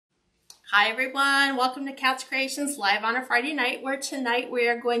Hi everyone, welcome to Kats Creations live on a Friday night, where tonight we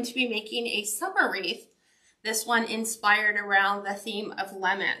are going to be making a summer wreath. This one inspired around the theme of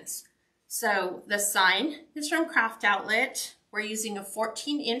lemons. So the sign is from Craft Outlet. We're using a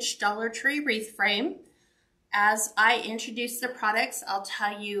 14-inch Dollar Tree wreath frame. As I introduce the products, I'll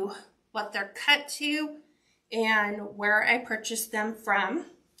tell you what they're cut to and where I purchased them from.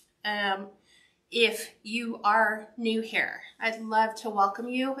 If you are new here, I'd love to welcome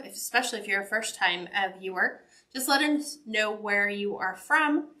you, especially if you're a first-time viewer. Just let us know where you are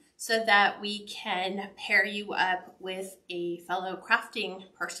from so that we can pair you up with a fellow crafting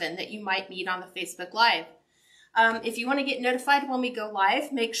person that you might meet on the Facebook Live. If you want to get notified when we go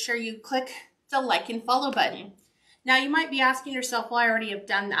live, make sure you click the like and follow button. Now, you might be asking yourself, well, I already have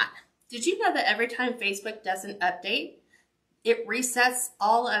done that. Did you know that every time Facebook does an update, it resets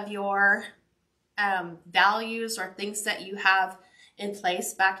all of your values or things that you have in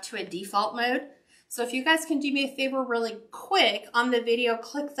place back to a default mode? So if you guys can do me a favor really quick on the video,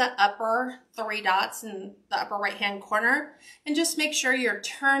 click the upper 3 dots in the upper right hand corner and just make sure your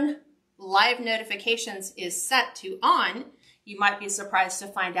turn live notifications is set to on. You might be surprised to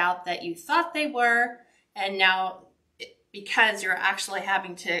find out that you thought they were, and now because you're actually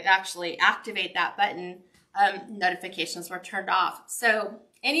having to activate that button, notifications were turned off. So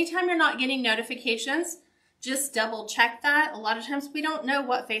anytime you're not getting notifications, just double check that. A lot of times we don't know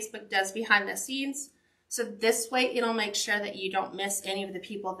what Facebook does behind the scenes. So this way it'll make sure that you don't miss any of the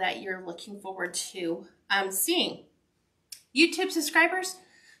people that you're looking forward to seeing. YouTube subscribers,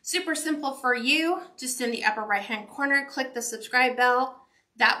 super simple for you. Just in the upper right hand corner, click the subscribe bell.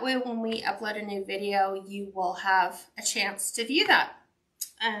 That way when we upload a new video, you will have a chance to view that.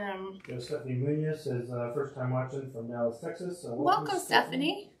 Stephanie Munoz says first time watching from Dallas, Texas. So welcome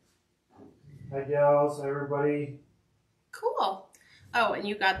Stephanie. Hi gals, hi everybody. Cool. Oh, and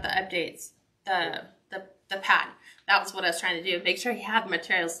you got the updates, the pad. That was what I was trying to do. Make sure you have the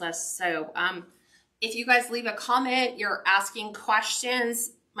materials list. So if you guys leave a comment, you're asking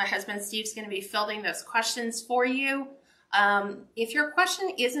questions, my husband Steve's going to be fielding those questions for you. If your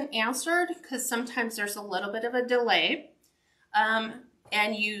question isn't answered, because sometimes there's a little bit of a delay,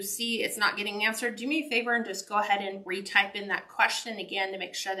 and you see it's not getting answered, do me a favor and just go ahead and retype in that question again to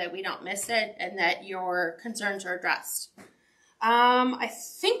make sure that we don't miss it and that your concerns are addressed. I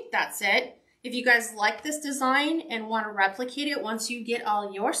think that's it. If you guys like this design and want to replicate it once you get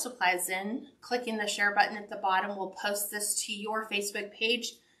all your supplies in, clicking the share button at the bottom will post this to your Facebook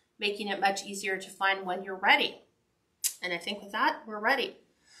page, making it much easier to find when you're ready. And I think with that, we're ready.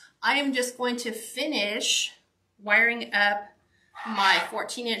 I am just going to finish wiring up my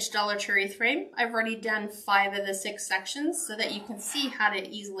 14-inch Dollar Tree wreath frame. I've already done 5 of the 6 sections so that you can see how to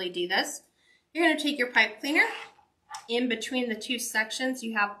easily do this. You're going to take your pipe cleaner. In between the 2 sections,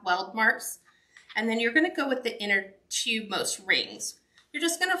 you have weld marks. And then you're going to go with the inner 2 most rings. You're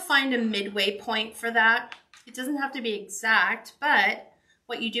just going to find a midway point for that. It doesn't have to be exact, but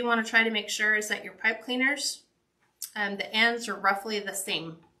what you do want to try to make sure is that your pipe cleaners, the ends are roughly the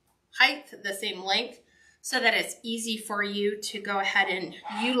same height, the same length, so that it's easy for you to go ahead and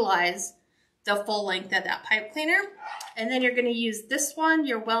utilize the full length of that pipe cleaner. And then you're going to use this one,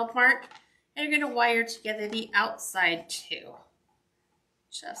 your weld mark, and you're going to wire together the outside too.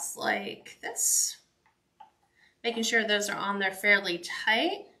 Just like this. Making sure those are on there fairly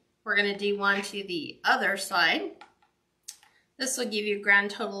tight. We're going to do one to the other side. This will give you a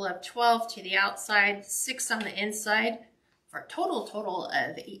grand total of 12 to the outside, 6 on the inside, for a total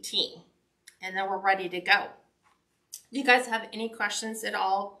of 18. And then we're ready to go. Do you guys have any questions at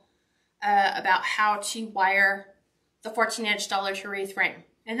all about how to wire the 14-inch Dollar Tree wreath frame?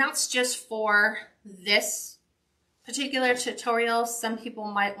 And that's just for this particular tutorial. Some people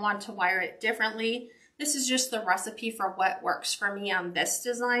might want to wire it differently. This is just the recipe for what works for me on this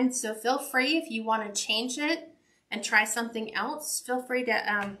design. So feel free, if you want to change it and try something else, feel free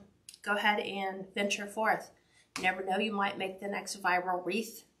to go ahead and venture forth. You never know, you might make the next viral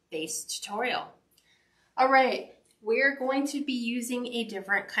wreath-based tutorial. All right, we're going to be using a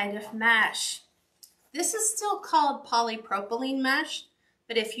different kind of mesh. This is still called polypropylene mesh,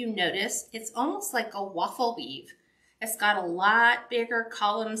 but if you notice, it's almost like a waffle weave. It's got a lot bigger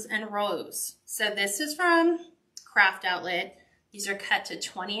columns and rows. So this is from Craft Outlet. These are cut to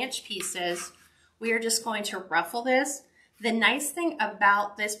 20-inch pieces. We are just going to ruffle this. The nice thing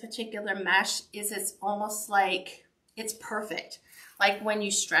about this particular mesh is it's almost like it's perfect. Like when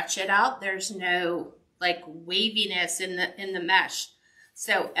you stretch it out, there's no like waviness in the mesh.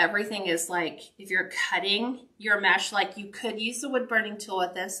 So everything is like, if you're cutting your mesh, like you could use the wood burning tool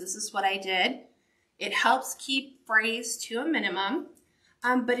with this. This is what I did. It helps keep frays to a minimum.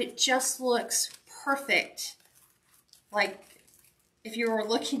 but it just looks perfect. Like if you were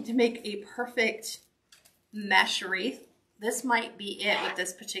looking to make a perfect mesh wreath, this might be it with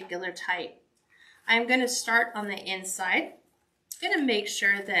this particular type. I'm going to start on the inside. I'm going to make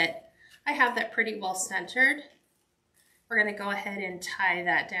sure that I have that pretty well centered. We're going to go ahead and tie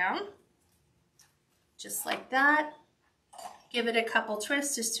that down just like that. Give it a couple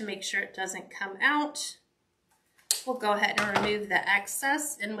twists just to make sure it doesn't come out. We'll go ahead and remove the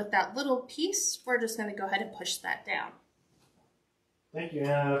excess, and with that little piece, we're just going to go ahead and push that down. Thank you,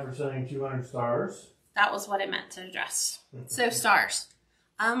 Anna, for sending 200 stars. That was what I meant to address. So stars.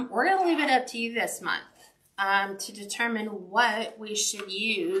 We're going to leave it up to you this month to determine what we should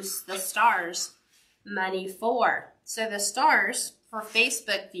use the stars money for. So the stars for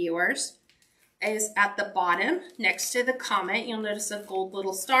Facebook viewers is at the bottom next to the comment. You'll notice a gold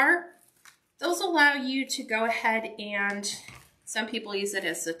little star. Those allow you to go ahead and, some people use it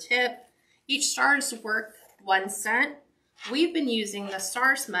as a tip. Each star is worth 1 cent. We've been using the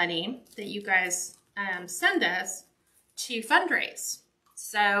stars money that you guys send us to fundraise.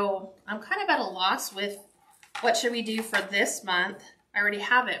 So I'm kind of at a loss with what should we do for this month. I already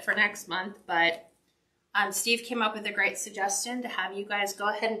have it for next month, but Steve came up with a great suggestion to have you guys go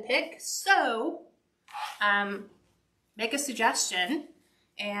ahead and pick. So make a suggestion,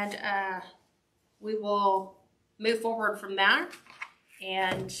 and we will move forward from there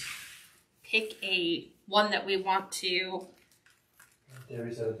and pick one that we want to.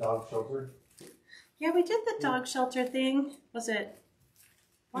 Debbie said a dog shelter. Yeah, we did the dog shelter thing. Was it?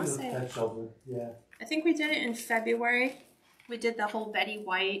 Pet shelter, yeah. I think we did it in February. We did the whole Betty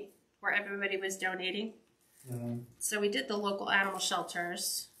White where everybody was donating. So we did the local animal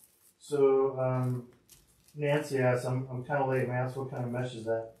shelters. So Nancy asked, I'm kind of late, man. What kind of mesh is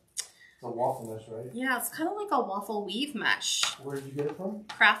that? It's a waffle mesh, right? Yeah, it's kind of like a waffle weave mesh. Where did you get it from?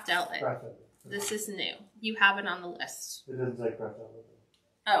 Craft Outlet. Craft Outlet. This is new. You have it on the list. It doesn't say Craft Outlet.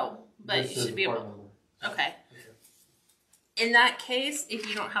 Oh, but you should be able. Okay. In that case, if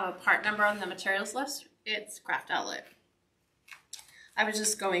you don't have a part number on the materials list, it's Craft Outlet. I was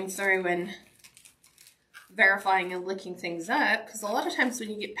just going through and verifying and looking things up, because a lot of times when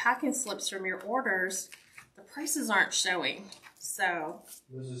you get packing slips from your orders, the prices aren't showing. So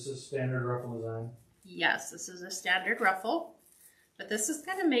this is a standard ruffle design. Yes, this is a standard ruffle, but this is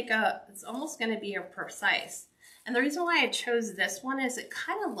going to make it's almost going to be a precise. And the reason why I chose this one is it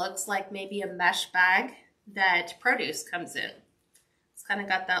kind of looks like maybe a mesh bag that produce comes in. It's kind of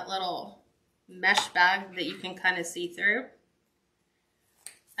got that little mesh bag that you can kind of see through.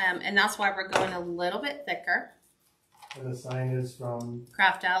 And that's why we're going a little bit thicker. And the sign is from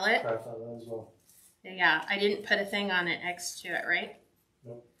Craft Outlet. Craft Outlet as well. Yeah, I didn't put a thing on it next to it, right?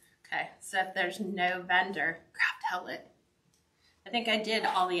 Nope. Okay, so if there's no vendor, Craft Outlet. I think I did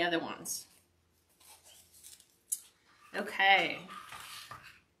all the other ones. Okay.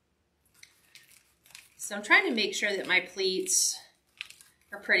 So I'm trying to make sure that my pleats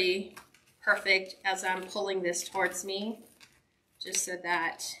are pretty perfect as I'm pulling this towards me, just so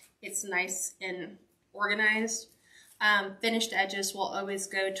that it's nice and organized. Finished edges will always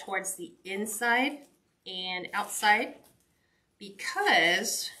go towards the inside and outside,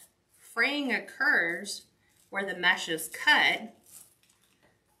 because fraying occurs where the mesh is cut,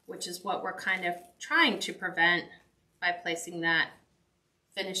 which is what we're kind of trying to prevent by placing that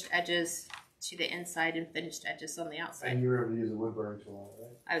finished edges to the inside and finished edges on the outside. And you were able to use a wood burning tool on it,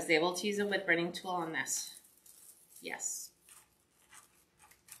 right? I was able to use a wood burning tool on this. Yes.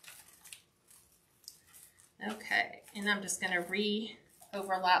 Okay, and I'm just going to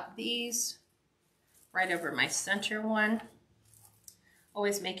re-overlap these right over my center one.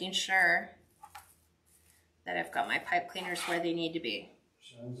 Always making sure that I've got my pipe cleaners where they need to be.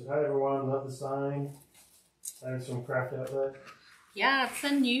 Shines. Hi everyone, love the sign. Signs from Craft Outlet. Yeah, it's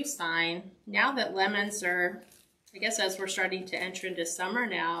a new sign. Now that lemons are, I guess as we're starting to enter into summer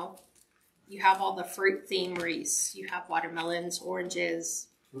now, you have all the fruit theme wreaths. You have watermelons, oranges,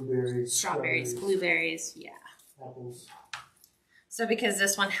 blueberries, strawberries, blueberries, yeah. Apples. So because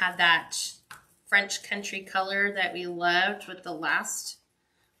this one had that French country color that we loved with the last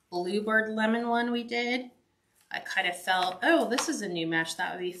bluebird lemon one we did, I kind of felt, oh, this is a new mesh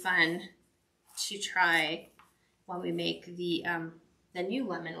that would be fun to try when we make the new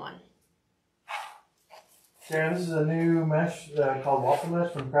lemon one. Sharon, this is a new mesh called waffle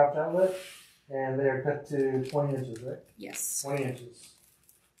mesh from Craft Outlet, and they are cut to 20 inches, right? Yes. 20 inches.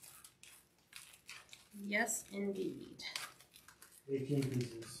 Yes, indeed. 18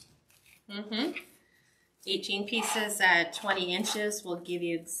 pieces. Mm-hmm. 18 pieces at 20 inches will give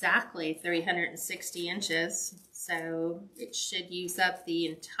you exactly 360 inches. So it should use up the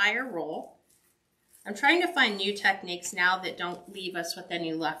entire roll. I'm trying to find new techniques now that don't leave us with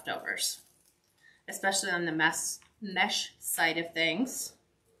any leftovers, especially on the mesh side of things,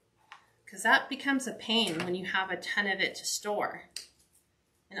 because that becomes a pain when you have a ton of it to store.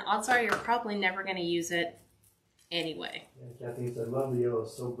 And odds are you're probably never going to use it anyway. Yeah, Kathy said, love the yellow,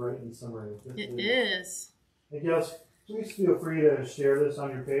 it's so bright and summery. It is. And girls, please feel free to share this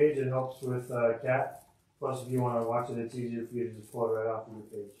on your page. It helps with Kat. Plus, if you want to watch it, it's easier for you to just pull it right off of your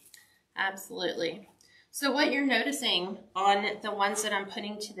page. Absolutely. So what you're noticing on the ones that I'm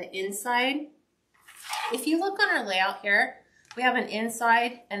putting to the inside, if you look on our layout here, we have an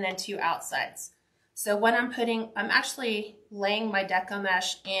inside and then 2 outsides. So what I'm actually laying my deco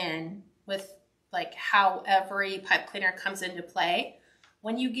mesh in with like how every pipe cleaner comes into play.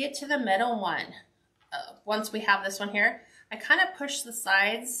 When you get to the middle one, once we have this one here, I kind of push the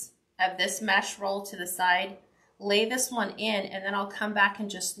sides of this mesh roll to the side, lay this one in, and then I'll come back and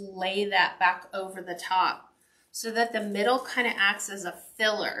just lay that back over the top so that the middle kind of acts as a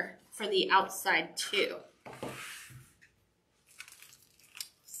filler for the outside too.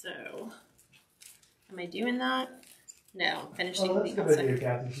 So, am I doing that? No, I'm finishing the outside. That's a good idea,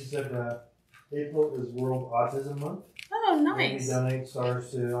 Kathy. She said April is World Autism Month. Oh, nice. Maybe donate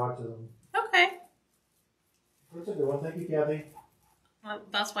stars to autism. Okay. That's a good one. Thank you, Kathy. Well,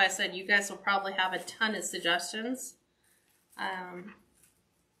 that's why I said you guys will probably have a ton of suggestions.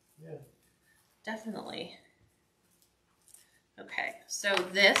 Yeah. Definitely. Okay, so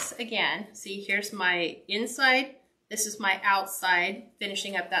this again, see here's my inside, this is my outside,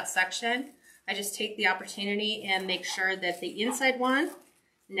 finishing up that section. I just take the opportunity and make sure that the inside one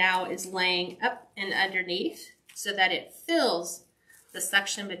now is laying up and underneath so that it fills the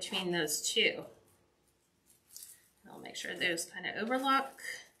section between those two. I'll make sure those kind of overlap.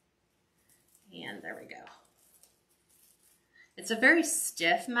 And there we go. It's a very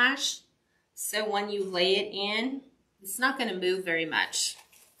stiff mesh, so when you lay it in, it's not going to move very much.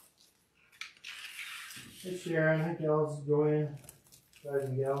 Hey Sharon, hi gals, join, guys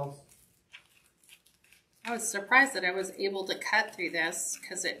and gals. I was surprised that I was able to cut through this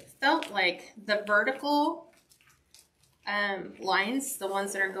because it felt like the vertical lines, the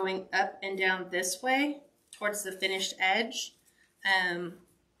ones that are going up and down this way towards the finished edge,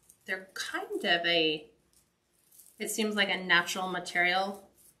 they're kind of it seems like a natural material,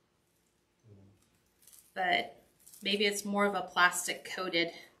 but maybe it's more of a plastic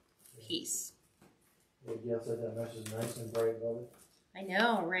coated piece. Yeah, Gail said that mesh is nice and bright, love it. I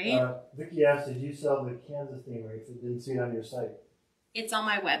know, right? Vicki asked, did you sell the Kansas theme wreath? I didn't see it on your site. It's on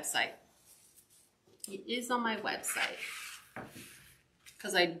my website. It is on my website.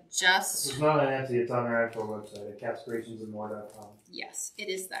 Because I just... It's not on Etsy, it's on our actual website at KatsCreationsNMore.com. Yes, it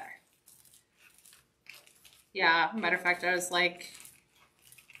is there. Yeah, matter of fact, I was like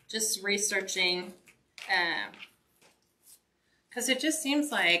just researching because it just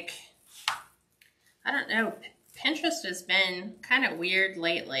seems like, I don't know, Pinterest has been kind of weird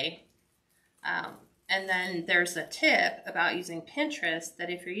lately. And then there's a tip about using Pinterest that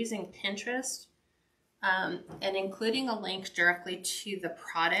if you're using Pinterest and including a link directly to the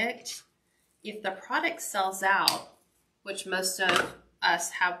product, if the product sells out, which most of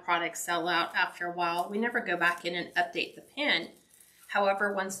us have products sell out after a while, we never go back in and update the pin.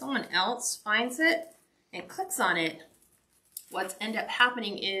 However, when someone else finds it and clicks on it, what's end up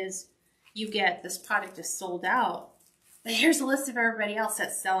happening is you get this product is sold out, but here's a list of everybody else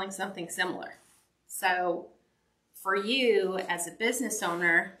that's selling something similar. So for you as a business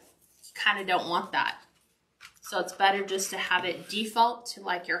owner, you kind of don't want that. So it's better just to have it default to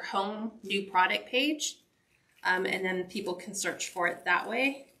like your home new product page. And then people can search for it that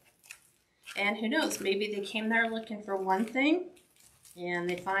way. And who knows, maybe they came there looking for one thing and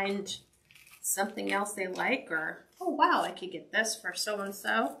they find something else they like, or, oh wow, I could get this for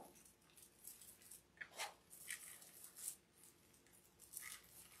so-and-so.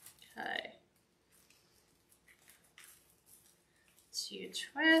 Okay. 2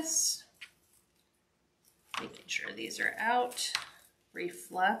 twists. Making sure these are out.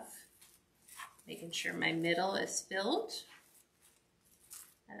 Refluff. Making sure my middle is filled.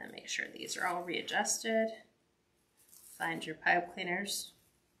 And then make sure these are all readjusted. Find your pipe cleaners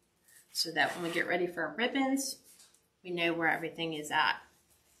so that when we get ready for our ribbons, we know where everything is at.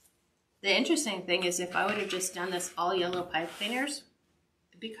 The interesting thing is if I would have just done this all yellow pipe cleaners,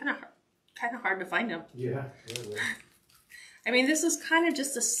 it'd be kind of hard to find them. Yeah, really. I mean, this is kind of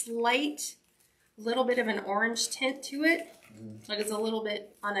just a slight little bit of an orange tint to it. Like it's a little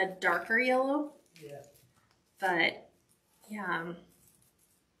bit on a darker yellow. Yeah. But yeah, I'm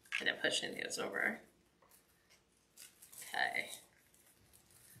gonna push those over. Okay.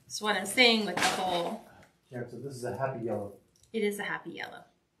 So what I'm saying with the whole... Yeah, so this is a happy yellow. It is a happy yellow.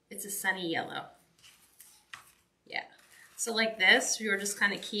 It's a sunny yellow. Yeah. So like this, we were just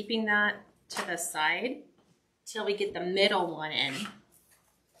kind of keeping that to the side till we get the middle one in.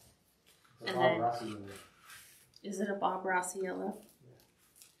 It's a Bob Rossi yellow. Is it a Bob Rossi yellow? Yeah.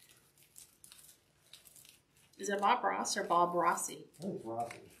 Is it Bob Ross or Bob Rossi? I think it's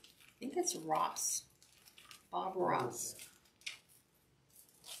Rossi. I think it's Ross. Bob Ross.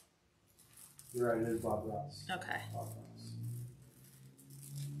 You're right, it is Bob Ross. Okay. Bob Ross.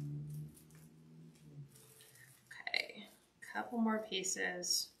 Okay. Couple more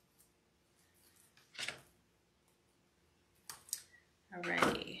pieces.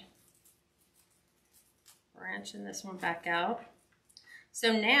 Alrighty. Branching this one back out.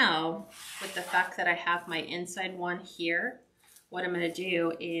 So now, with the fact that I have my inside one here, what I'm going to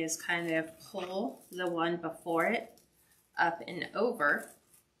do is kind of pull the one before it up and over.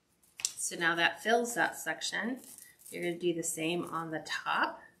 So now that fills that section. You're going to do the same on the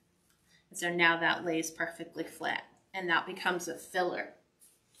top. And so now that lays perfectly flat, and that becomes a filler.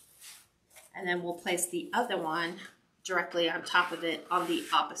 And then we'll place the other one directly on top of it on the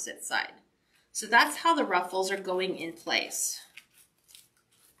opposite side. So that's how the ruffles are going in place.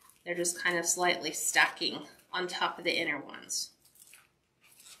 They're just kind of slightly stacking on top of the inner ones.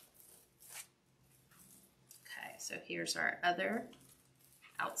 Okay, so here's our other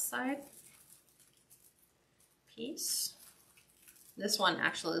outside piece. This one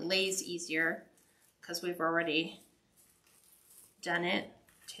actually lays easier because we've already done it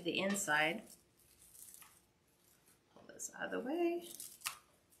to the inside. Pull this out of the way.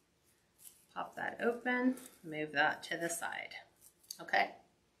 Pop that open, move that to the side. Okay.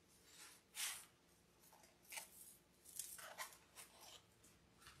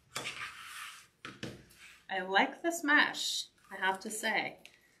 I like this mesh, I have to say.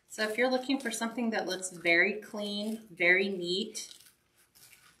 So if you're looking for something that looks very clean, very neat,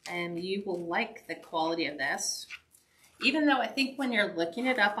 and you will like the quality of this, even though I think when you're looking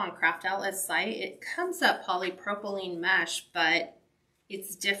it up on Craft Outlet's site, it comes up polypropylene mesh, but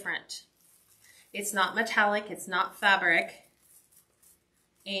it's different. It's not metallic, it's not fabric,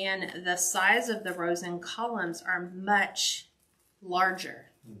 and the size of the rows and columns are much larger.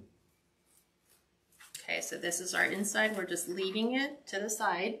 Okay, so this is our inside. We're just leaving it to the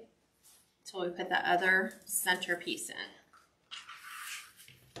side until we put the other center piece in.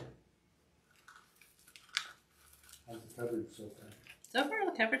 How's the coverage so far? So far,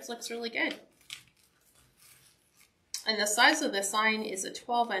 the coverage looks really good. And the size of the sign is a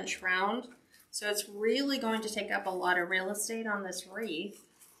 12-inch round, so it's really going to take up a lot of real estate on this wreath.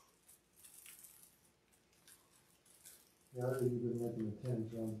 Yeah, I think you've been making the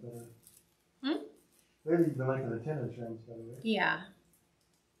 10-inch rounds better. Hmm? You've been making the 10-inch rounds better, right? Yeah.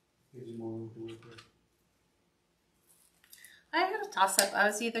 Gives you more room to work with. I had a toss-up. I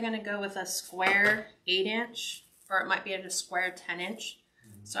was either going to go with a square 8-inch, or it might be a square 10-inch.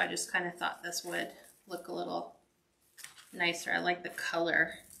 So I just kind of thought this would look a little nicer. I like the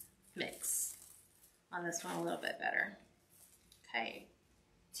color mix on this one a little bit better. Okay,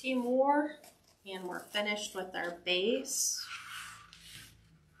 2 more, and we're finished with our base.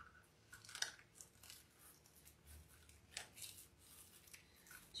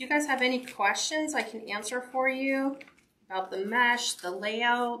 Do you guys have any questions I can answer for you about the mesh, the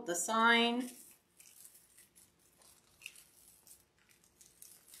layout, the sign?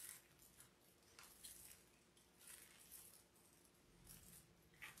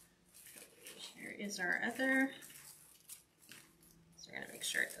 Here is our other. So we're going to make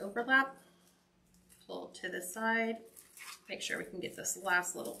sure it overlaps. Pull to the side. Make sure we can get this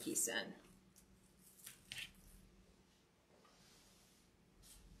last little piece in.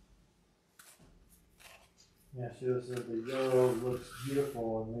 Yeah, she said the yellow looks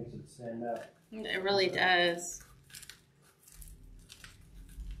beautiful and makes it stand out. It really does.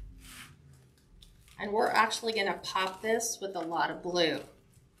 And we're actually going to pop this with a lot of blue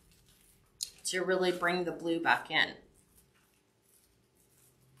to really bring the blue back in.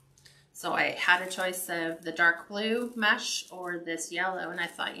 So I had a choice of the dark blue mesh or this yellow, and I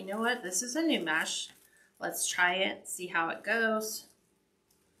thought, you know what, this is a new mesh. Let's try it, see how it goes.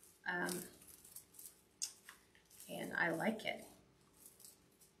 And I like it.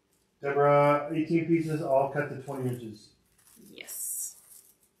 Deborah, 18 pieces, all cut to 20 inches. Yes.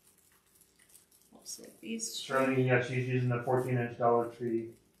 We'll see these. Charlene, yeah, she's using the 14-inch Dollar Tree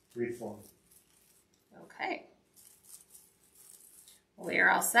wreath form. Okay. We are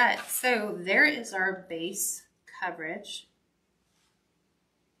all set. So there is our base coverage.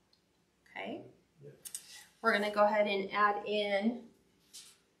 Okay. Yep. We're going to go ahead and add in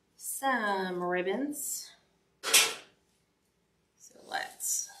some ribbons. So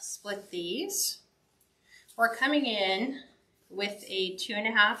let's split these. We're coming in with a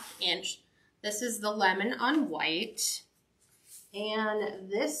 2.5 inch. This is the lemon on white. And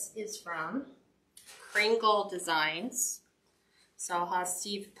this is from Kringle Designs. So I'll have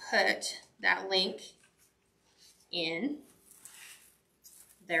Steve put that link in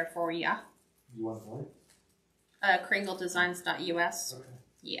there for you. You want the link? KringleDesigns.us. Okay.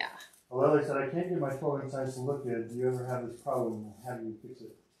 Yeah. Well, like I said, I can't get my 12-inch size to look good. Do you ever have this problem? How do you fix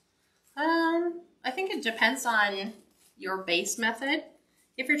it? I think it depends on your base method.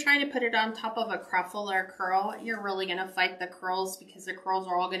 If you're trying to put it on top of a cruffle or curl, you're really going to fight the curls because the curls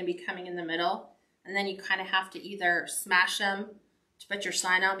are all going to be coming in the middle. And then you kind of have to either smash them to put your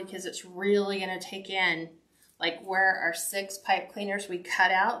sign on because it's really going to take in, like where our 6 pipe cleaners we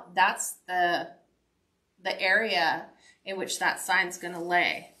cut out, that's the area in which that sign's going to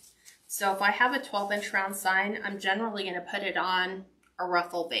lay. So if I have a 12-inch round sign, I'm generally going to put it on a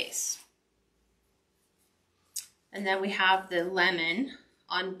ruffle base. And then we have the lemon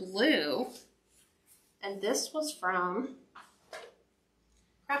on blue, and this was from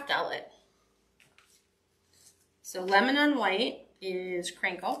Craft Outlet. So lemon on white is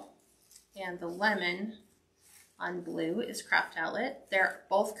Kringle, and the lemon on blue is Craft Outlet. They're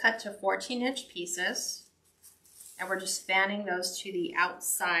both cut to 14-inch pieces, and we're just fanning those to the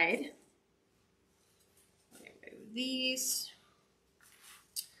outside. Remove these.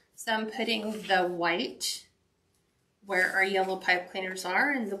 So I'm putting the white where our yellow pipe cleaners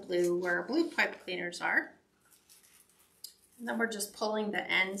are and the blue where our blue pipe cleaners are. And then we're just pulling the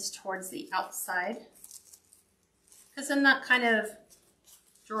ends towards the outside, because then that kind of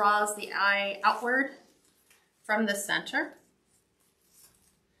draws the eye outward from the center.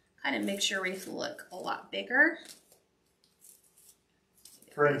 Kind of makes your wreath look a lot bigger.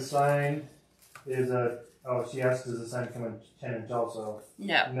 Her sign is a, oh, she asked, does the sign come in 10-inch also?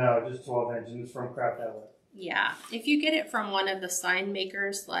 No. No, just 12-inch, and it's from Craft Outlet. Yeah, if you get it from one of the sign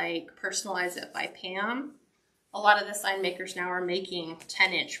makers like Personalize It by Pam, a lot of the sign makers now are making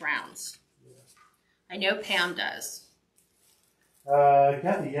 10-inch rounds. Yeah. I know Pam does.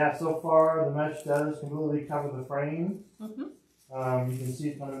 Kathy, yeah, so far the mesh does completely cover the frame. You can see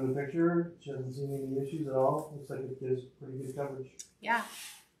it coming in the picture. She hasn't seen any issues at all. Looks like it gives pretty good coverage. Yeah,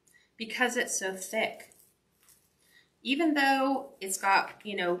 because it's so thick. Even though it's got,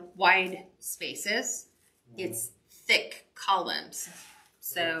 you know, wide spaces, it's thick columns.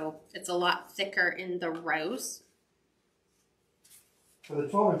 So it's a lot thicker in the rows. For the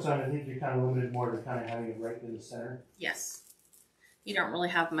 12-inch sign, I think you're kind of limited more to kind of having it right in the center. Yes. You don't really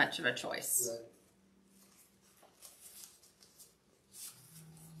have much of a choice. Right.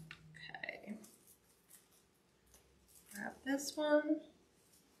 Okay. Grab this one.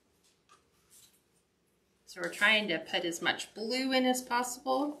 So we're trying to put as much blue in as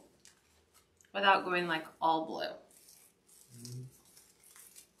possible without going like all blue.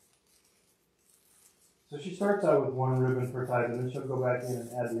 So she starts out with 1 ribbon per type, and then she'll go back in and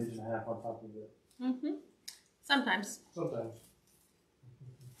add the 1.5 inch on top of it. Sometimes. Sometimes.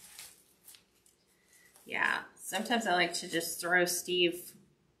 Yeah, sometimes I like to just throw Steve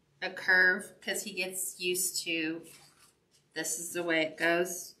a curve because he gets used to this is the way it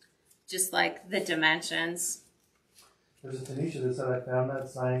goes, just like the dimensions. There's a Tanisha that said I found that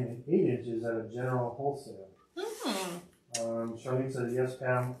sign in 8 inches at a general wholesale. Charlene said yes,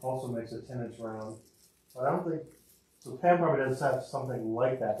 Pam also makes a 10-inch round. But I don't think, so Pam probably does have something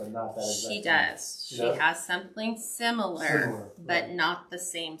like that, but not that exact. She does. She has something similar, but right. Not the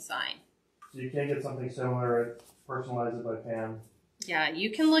same sign. So you can't get something similar at Personalize It by Pam. Yeah,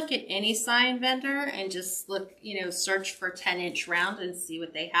 you can look at any sign vendor and just look, you know, search for 10-inch round and see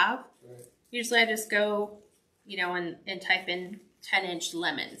what they have. Right. Usually I just go, you know, and type in 10-inch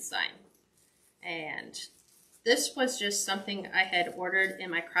lemon sign. And this was just something I had ordered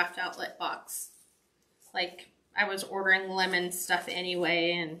in my Craft Outlet box. Like, I was ordering lemon stuff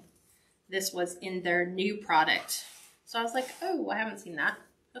anyway, and this was in their new product. So I was like, oh, I haven't seen that.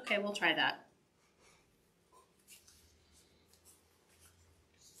 Okay, we'll try that.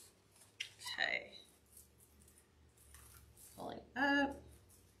 Okay. Pulling up.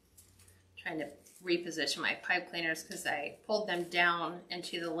 Trying to reposition my pipe cleaners because I pulled them down and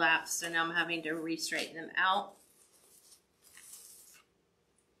to the left, so now I'm having to re-straighten them out.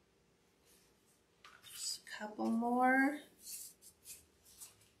 Just a couple more.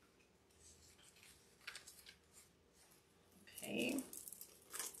 Okay.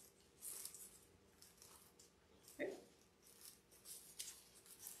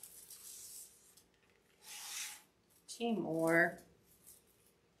 2 more.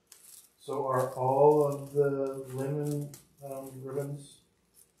 So are all of the lemon ribbons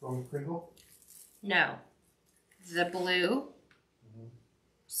from Crinkle? No. The blue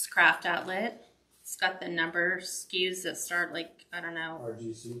is Craft Outlet. It's got the number SKUs that start like, I don't know.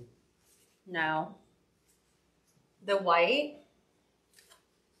 RGC? No. The white,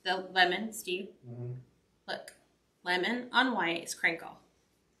 the lemon, Steve. Look, lemon on white is Crinkle.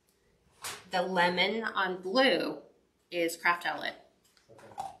 The lemon on blue is Craft Outlet.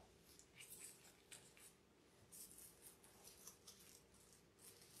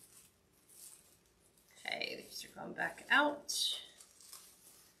 Okay, these are going back out.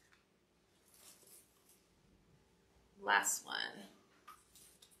 Last one.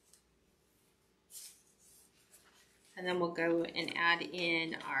 And then we'll go and add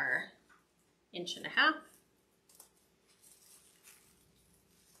in our 1.5 inches.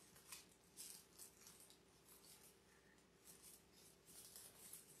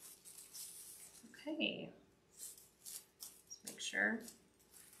 Okay, let's make sure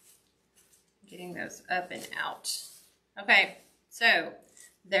I'm getting those up and out. Okay, so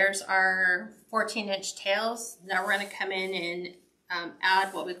there's our 14-inch tails. Now we're going to come in and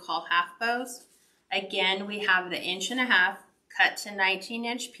add what we call half bows. Again, we have the 1.5 inches cut to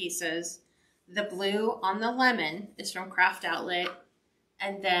 19-inch pieces. The blue on the lemon is from Craft Outlet.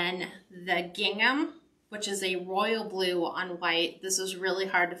 And then the gingham, which is a royal blue on white. This is really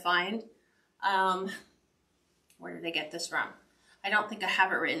hard to find. Where did I get this from? I don't think I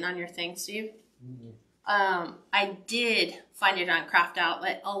have it written on your thing, Steve. I did find it on Craft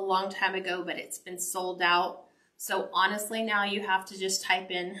Outlet a long time ago, but it's been sold out. So honestly, now you have to just type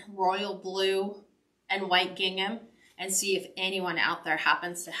in royal blue and white gingham and see if anyone out there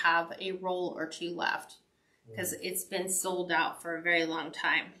happens to have a roll or 2 left, because it's been sold out for a very long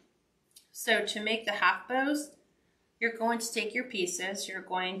time. So to make the half bows, you're going to take your pieces, you're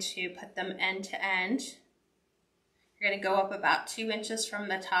going to put them end to end. You're going to go up about 2 inches from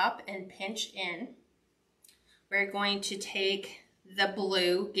the top and pinch in. We're going to take the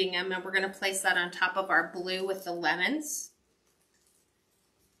blue gingham and we're going to place that on top of our blue with the lemons.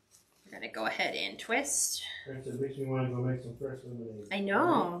 We're going to go ahead and twist. It makes me want to go make some fresh lemonade. I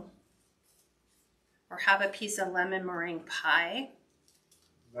know. Or have a piece of lemon meringue pie.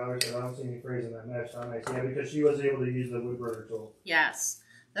 Valerie said, I don't see any phrase in that mesh. How nice. Yeah, because she was able to use the wood burner tool. Yes.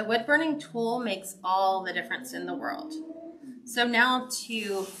 The wood burning tool makes all the difference in the world. So now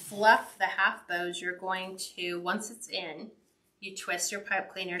to fluff the half bows, you're going to, once it's in, you twist your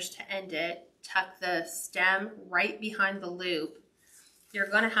pipe cleaners to end it, tuck the stem right behind the loop. You're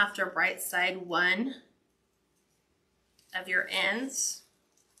going to have to right side one of your ends.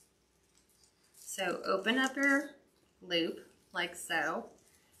 So open up your loop like so,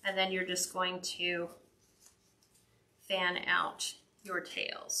 and then you're just going to fan out your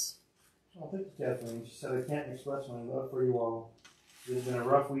tails. Oh, thank you, Kathleen. She said, I can't express my love for you all. It has been a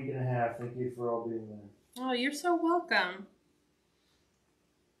rough week and a half. Thank you for all being there. Oh, you're so welcome.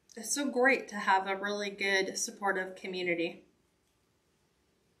 It's so great to have a really good, supportive community.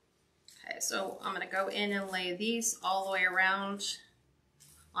 Okay, so I'm going to go in and lay these all the way around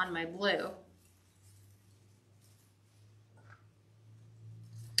on my blue.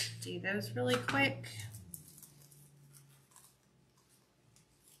 Do those really quick.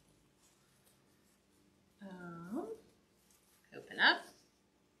 Open up.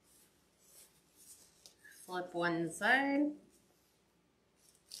 Flip one side.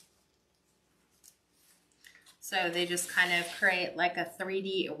 So they just kind of create like a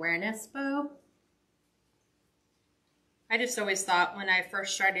 3D awareness bow. I just always thought when I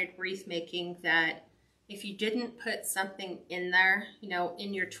first started wreath making that if you didn't put something in there, you know,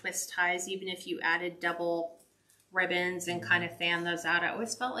 in your twist ties, even if you added double ribbons and kind of fan those out, I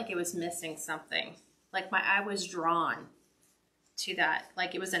always felt like it was missing something. Like my eye was drawn to that,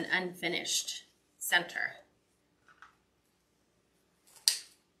 like it was an unfinished center.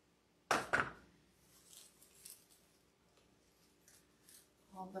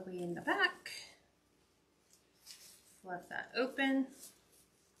 All the way in the back. Let that open.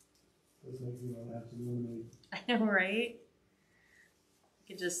 Does make me want to have some lemonade. I know, right? You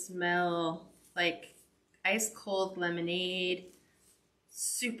can just smell like ice cold lemonade,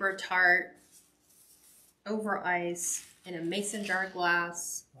 super tart, over ice, in a mason jar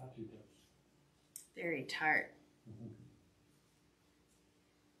glass. Not too tough. Very tart.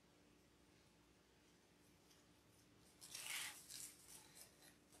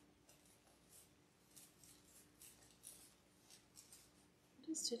 What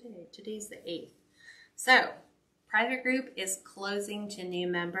is today? Today's the 8th. So, private group is closing to new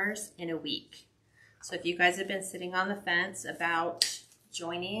members in a week. So if you guys have been sitting on the fence about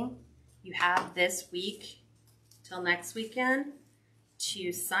joining, you have this week till next weekend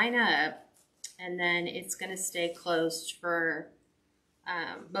to sign up, and then it's going to stay closed for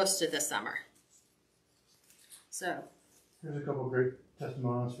most of the summer. So here's a couple of great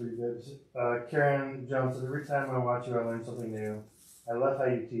testimonials for you guys. Karen Jones says, every time I watch you, I learn something new. I love how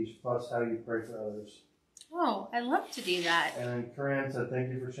you teach, plus how you pray for others. Oh, I love to do that. And then Corinne said, thank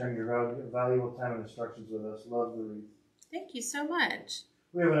you for sharing your valuable time and instructions with us. Love the wreath. Thank you so much.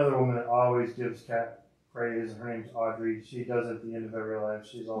 We have another woman that always gives Kat praise. Her name's Audrey. She does it at the end of every life.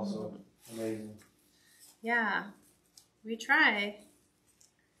 She's also amazing. Yeah, we try.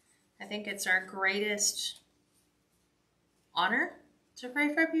 I think it's our greatest honor to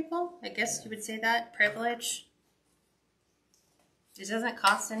pray for people. I guess you would say that. Privilege. It doesn't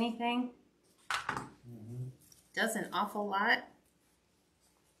cost anything. Does an awful lot.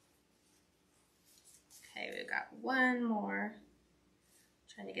 Okay, we've got one more.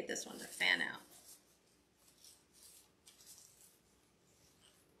 Trying to get this one to fan out.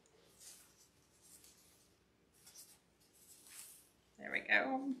 There we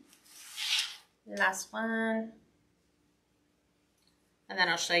go. Last one. And then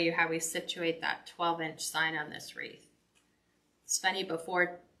I'll show you how we situate that 12-inch sign on this wreath. It's funny,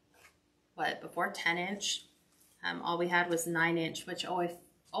 before 10-inch, all we had was 9-inch, which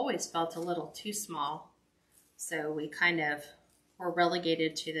always felt a little too small. So we kind of were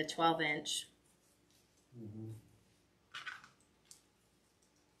relegated to the 12-inch.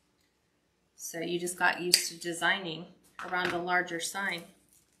 So you just got used to designing around a larger sign.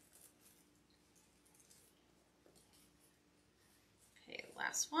 Okay,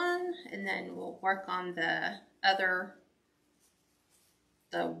 last one, and then we'll work on the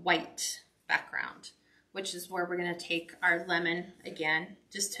white background, which is where we're going to take our lemon again,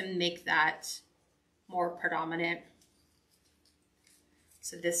 just to make that more predominant.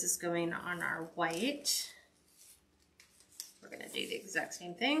 So this is going on our white. We're going to do the exact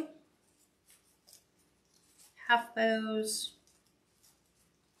same thing. Half bows.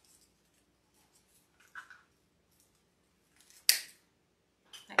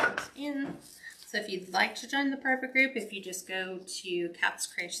 That goes in. So if you'd like to join the private group, if you just go to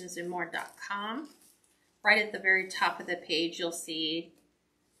KatsCreationsNMore.com, right at the very top of the page, you'll see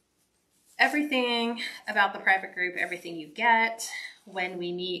everything about the private group, everything you get when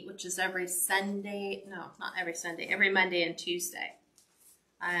we meet, which is every Sunday. No, not every Sunday, every Monday and Tuesday.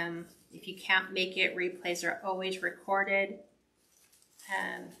 If you can't make it, replays are always recorded.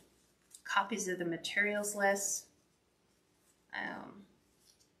 Copies of the materials list.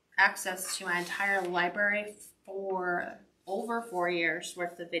 Access to my entire library for over 4 years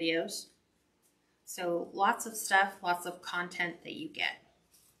worth of videos. So lots of stuff, lots of content that you get.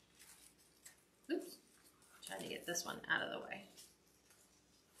 Oops, trying to get this one out of the way.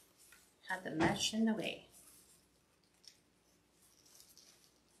 Had the mesh in the way.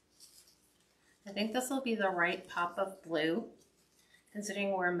 I think this will be the right pop of blue,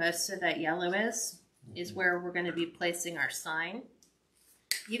 considering where most of that yellow is where we're going to be placing our sign.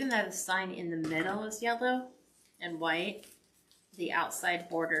 Even though the sign in the middle is yellow and white, the outside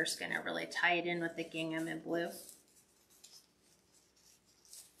border is going to really tie it in with the gingham and blue.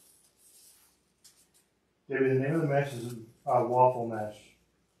 David, the name of the mesh is waffle mesh.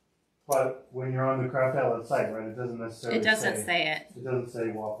 But when you're on the craft outlet site, right, it doesn't necessarily It doesn't say it. It doesn't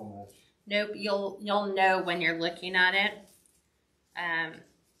say waffle mesh. Nope, you'll know when you're looking at it.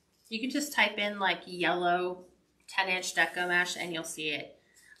 You can just type in like yellow 10-inch deco mesh and you'll see it.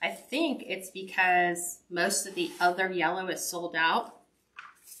 I think it's because most of the other yellow is sold out.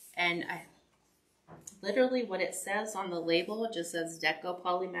 And literally what it says on the label, it just says deco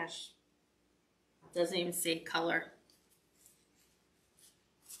poly mesh. Doesn't even say color.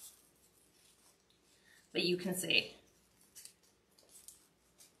 But you can see.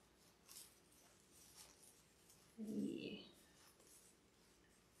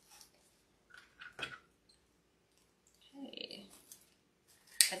 Okay.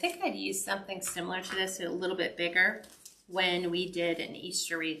 I think I'd use something similar to this, a little bit bigger, when we did an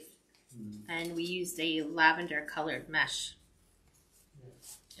Easter wreath. And we used a lavender colored mesh.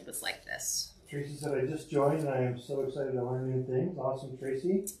 It was like this. Tracy said, I just joined and I am so excited to learn new things. Awesome,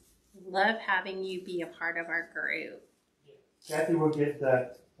 Tracy. Love having you be a part of our group. Kathy will get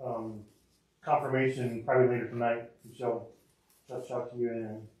that confirmation probably later tonight. She'll talk to you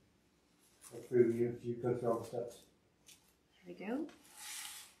and approve you if you go through all the steps. There we go.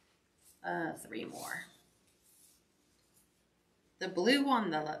 3 more. The blue on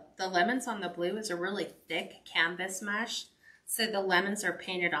the lemons on the blue is a really thick canvas mesh. So the lemons are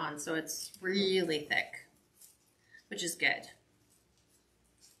painted on, so it's really thick, which is good.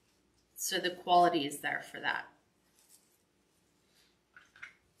 So the quality is there for that.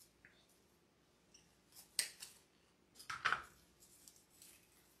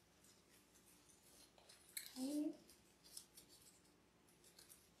 Okay.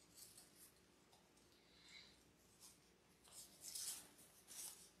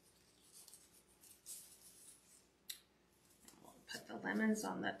 Put the lemons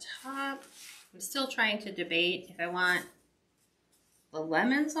on the top. I'm still trying to debate if I want the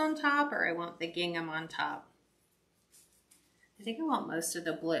lemons on top or I want the gingham on top. I think I want most of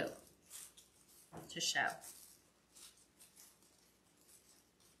the blue to show.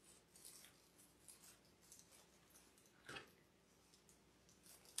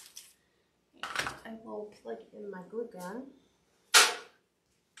 I will plug in my glue gun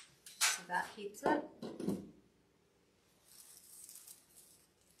so that heats up.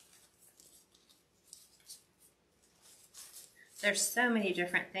 There's so many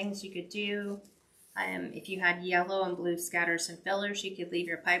different things you could do. If you had yellow and blue scatters and fillers, you could leave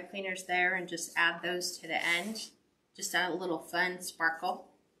your pipe cleaners there and just add those to the end. Just add a little fun sparkle.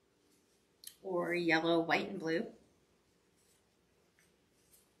 Or yellow, white, and blue.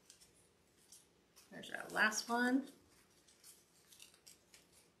 There's our last one.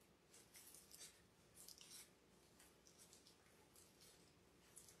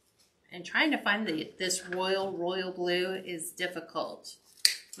 And trying to find this royal blue is difficult.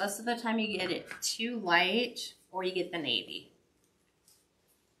 Most of the time you get it too light or you get the navy.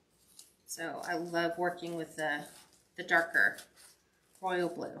 So I love working with the darker royal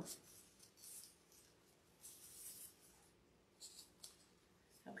blue.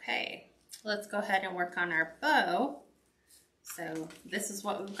 Okay, let's go ahead and work on our bow. So this is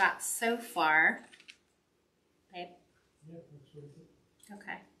what we've got so far. Babe? Yeah, that's really good.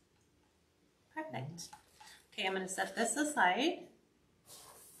 Okay. Perfect. Okay, I'm going to set this aside.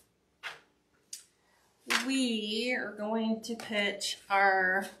 We are going to put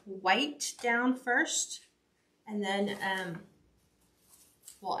our white down first, and then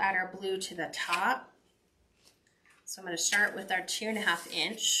we'll add our blue to the top. So I'm going to start with our 2.5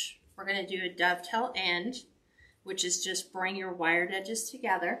 inch. We're going to do a dovetail end, which is just bring your wired edges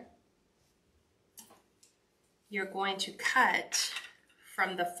together. You're going to cut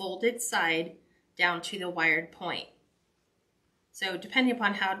from the folded side down to the wired point. So depending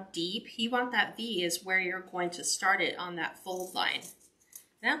upon how deep you want that V is where you're going to start it on that fold line.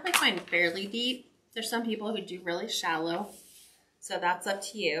 And I like mine fairly deep. There's some people who do really shallow, so that's up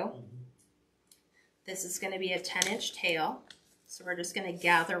to you. This is going to be a 10-inch tail. So we're just going to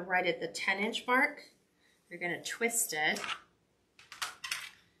gather right at the 10-inch mark. You're going to twist it.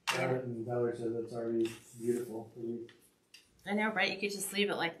 Valerie said that's already beautiful. I know, right? You could just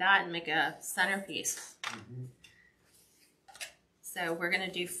leave it like that and make a centerpiece. Mm-hmm. So we're going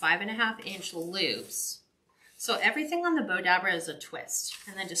to do 5.5 inch loops. So everything on the bow dabber is a twist,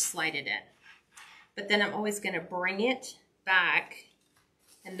 and then just slide it in. But then I'm always going to bring it back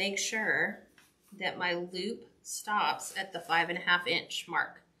and make sure that my loop stops at the 5.5 inch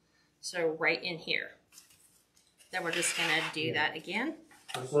mark. So right in here. Then we're just going to do that again.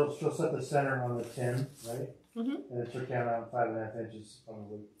 So she'll set the center on the 10, right? Mm-hmm. And it took down around 5.5 inches on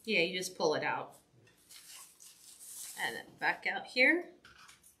the loop. Yeah, you just pull it out. And then back out here.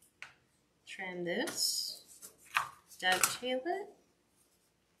 Trim this. Dovetail it.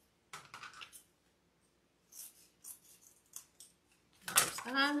 There's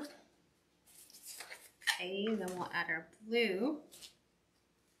that. Okay, then we'll add our blue.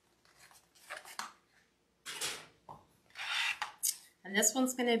 And this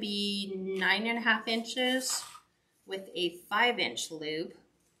one's going to be 9.5 inches with a 5-inch loop.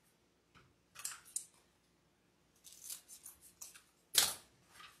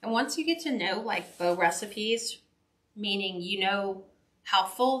 And once you get to know like bow recipes, meaning you know how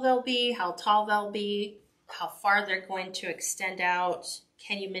full they'll be, how tall they'll be, how far they're going to extend out,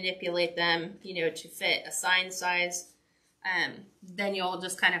 can you manipulate them, you know, to fit a sign size, then you'll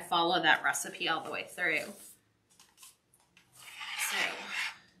just kind of follow that recipe all the way through. So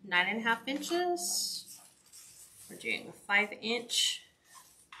 9.5 inches, we're doing a 5-inch.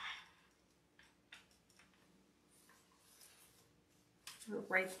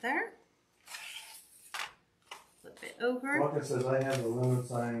 Right there. Flip it over. Walker says I have the lemon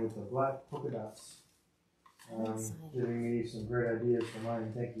sign with the black polka dots. Giving me some great ideas for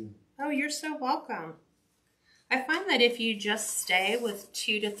mine. Thank you. Oh, you're so welcome. I find that if you just stay with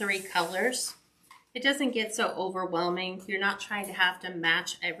 2 to 3 colors, it doesn't get so overwhelming. You're not trying to have to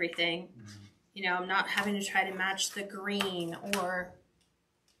match everything. You know, I'm not having to try to match the green or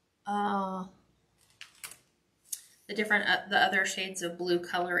the other shades of blue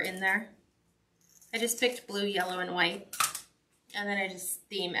color in there. I just picked blue, yellow, and white, and then I just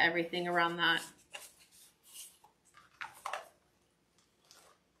theme everything around that.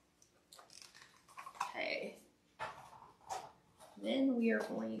 Okay. Then we are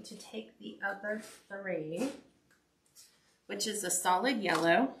going to take the other three, which is a solid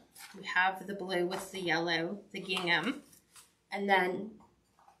yellow. We have the blue with the yellow, the gingham, and then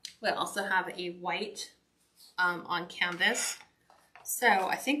we also have a white on canvas. So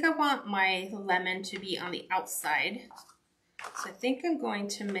I think I want my lemon to be on the outside. So I think I'm going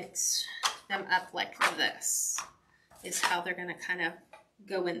to mix them up like this, is how they're gonna kind of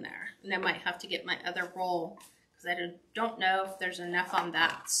go in there. And I might have to get my other roll because I don't know if there's enough on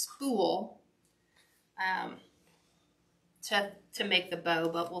that spool to make the bow,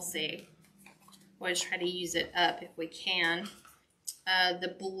 but we'll see. We'll just try to use it up if we can.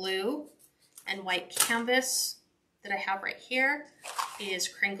 The blue and white canvas that I have right here is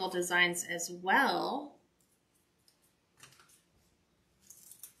Crinkle Designs as well.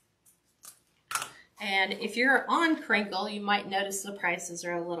 And if you're on Crinkle, you might notice the prices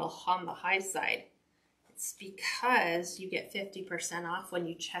are a little on the high side. It's because you get 50% off when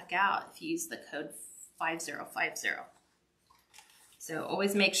you check out if you use the code 5050. So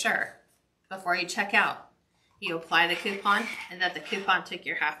always make sure before you check out, you apply the coupon and that the coupon took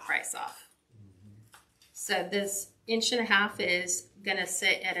your half price off. So this 1.5 inch is gonna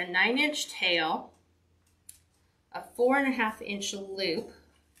sit at a 9-inch tail, a 4.5-inch loop,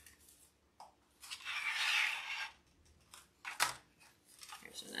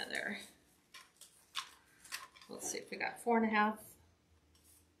 here's another, let's see if we got 4.5,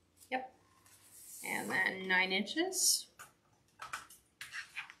 yep, and then 9 inches.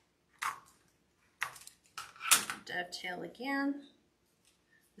 Dovetail again.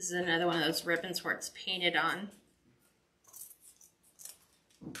 This is another one of those ribbons where it's painted on.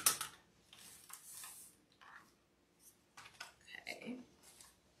 Okay.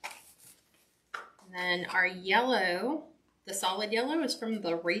 And then our yellow, the solid yellow, is from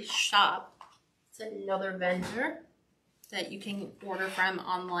the Wreath shop. It's another vendor that you can order from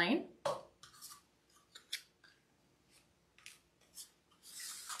online.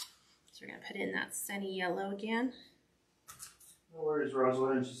 We're going to put in that sunny yellow again. No worries,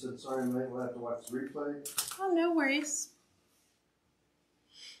 Rosalind. She said, sorry, mate, we'll have to watch the replay. Oh, no worries.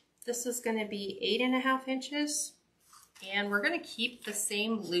 This is going to be 8.5 inches. And we're going to keep the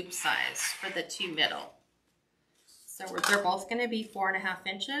same loop size for the two middle. So they're both going to be 4.5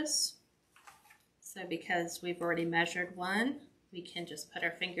 inches. So because we've already measured one, we can just put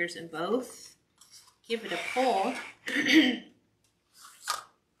our fingers in both. Give it a pull.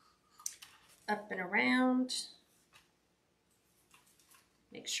 Up and around.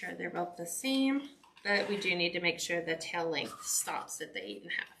 Make sure they're both the same, but we do need to make sure the tail length stops at the 8.5.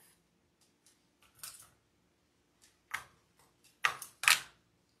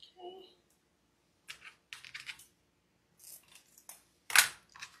 Okay.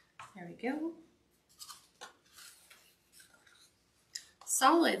 There we go.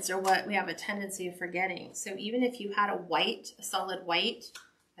 Solids are what we have a tendency of forgetting. So even if you had a solid white,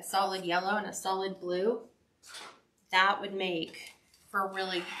 a solid yellow, and a solid blue, that would make for a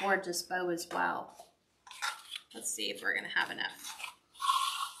really gorgeous bow as well. Let's see if we're going to have enough.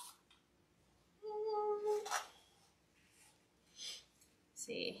 Let's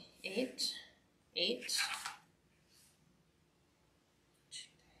see, 8, 2, 3,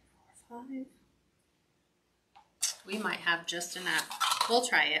 4, 5. We might have just enough. We'll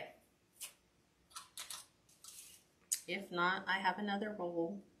try it. If not, I have another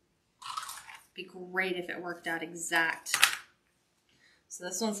roll. Be great if it worked out exact. So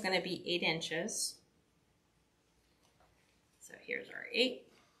this one's going to be 8 inches. So here's our 8.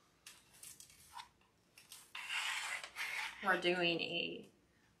 We're doing a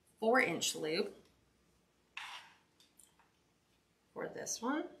 4-inch loop for this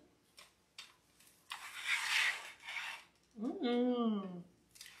one.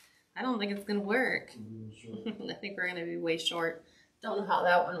 I don't think it's going to work. I think we're going to be way short. Don't know how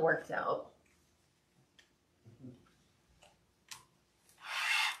that one worked out.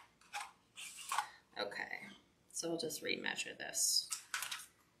 Okay, so we'll just remeasure this.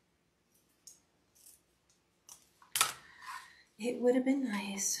 It would have been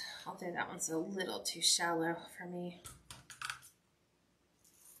nice. Although that one's a little too shallow for me.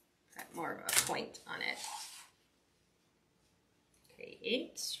 Got more of a point on it. Okay,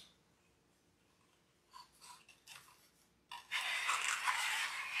 8.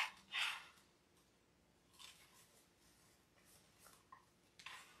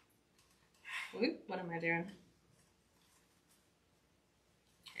 What am I doing?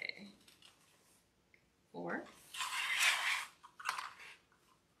 Okay. 4.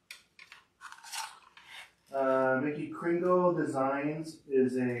 Mickey Kringle Designs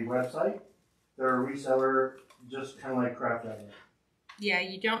is a website. They're a reseller, just kind of like Craft Outlet. Yeah,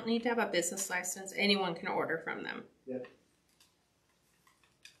 you don't need to have a business license. Anyone can order from them. Yep.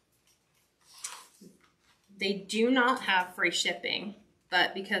 They do not have free shipping,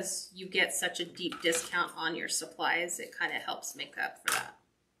 but because you get such a deep discount on your supplies, it kind of helps make up for that.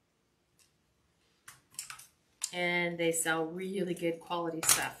 And they sell really good quality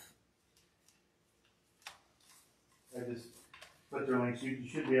stuff. I just put their links. You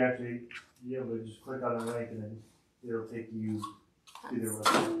should be actually be able to just click on the link and then it'll take you to their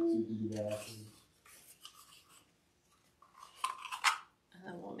website. So you can do that afterwards. And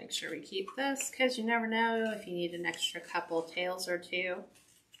then we'll make sure we keep this because you never know if you need an extra couple tails or two.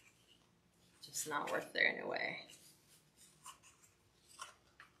 Just not worth throwing away.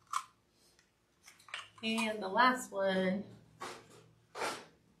 And the last one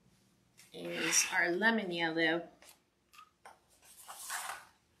is our lemon yellow,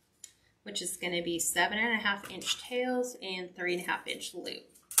 which is going to be 7.5 inch tails and 3.5 inch loop.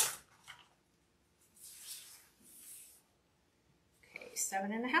 Okay,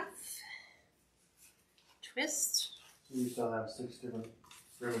 7.5. Twist. So you still have 6 different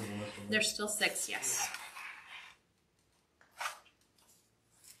ribbons in this one. There's still 6, yes.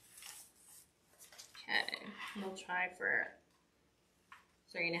 Okay, we'll try for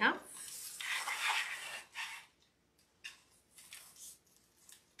 3.5.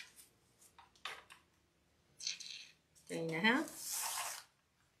 And there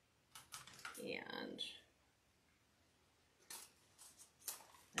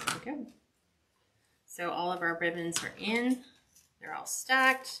we go. So all of our ribbons are in. They're all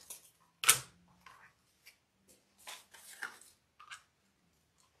stacked.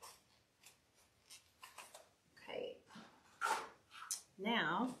 Okay.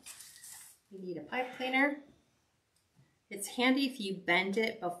 Now we need a pipe cleaner. It's handy if you bend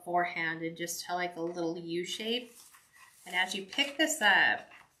it beforehand and just to like a little U shape. And as you pick this up,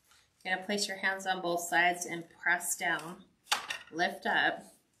 you're going to place your hands on both sides and press down. Lift up.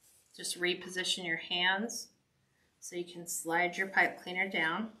 Just reposition your hands so you can slide your pipe cleaner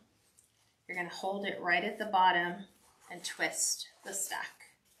down. You're going to hold it right at the bottom and twist the stack.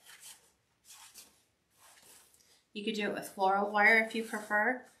 You could do it with floral wire if you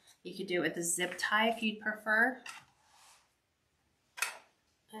prefer. You could do it with a zip tie if you'd prefer.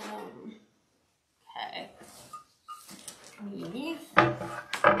 Okay. We grab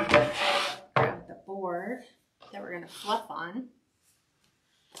the board that we're going to fluff on.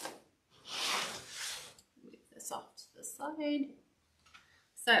 Move this off to the side.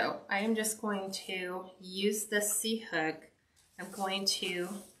 So I am just going to use this C-hook. I'm going to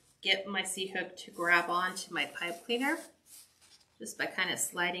get my C-hook to grab onto my pipe cleaner just by kind of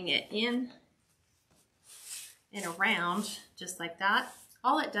sliding it in and around just like that.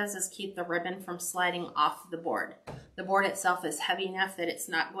 All it does is keep the ribbon from sliding off the board. The board itself is heavy enough that it's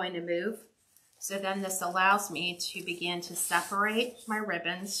not going to move. So then this allows me to begin to separate my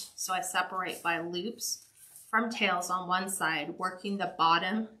ribbons. So I separate by loops from tails on one side, working the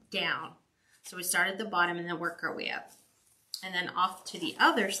bottom down. So we start at the bottom and then work our way up. And then off to the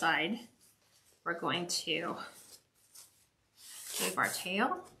other side, we're going to move our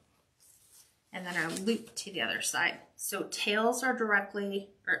tail and then our loop to the other side. So tails are directly,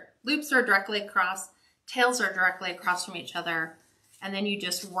 or loops are directly across, tails are directly across from each other, and then you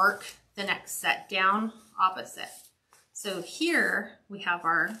just work the next set down opposite. So here we have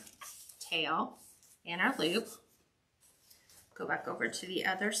our tail and our loop. Go back over to the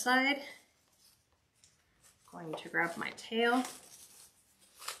other side. Going to grab my tail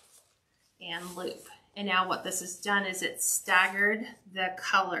and loop. And now what this has done is it's staggered the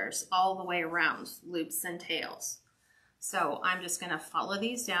colors all the way around, loops and tails. So I'm just going to follow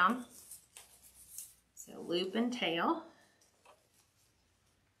these down. So loop and tail,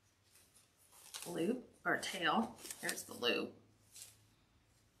 loop or tail, here's the loop,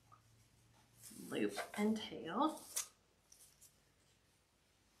 loop and tail,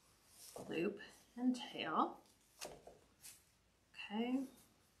 loop and tail, okay.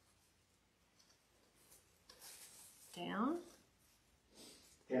 Down.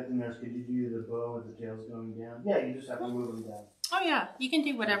 Captain Nurse, could you do the bow with the tails going down? Yeah, you just have to move them down. Oh yeah, you can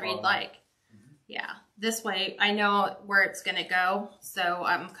do whatever you'd like. Yeah, this way I know where it's gonna go, so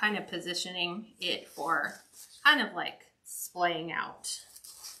I'm kind of positioning it for kind of like splaying out.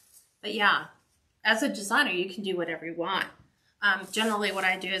 But yeah, as a designer, you can do whatever you want. Generally what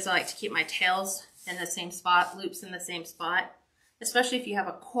I do is I like to keep my tails in the same spot, loops in the same spot, especially if you have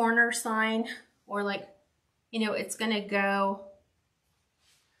a corner sign or like, you know, it's going to go,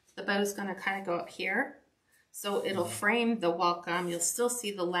 the bow's going to kind of go up here. So it'll frame the welcome. You'll still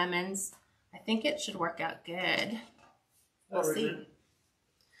see the lemons. I think it should work out good. We'll see.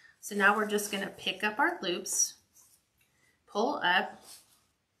 So now we're just going to pick up our loops, pull up,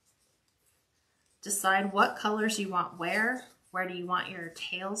 decide what colors you want where do you want your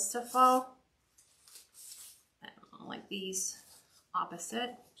tails to fall. I don't know, like these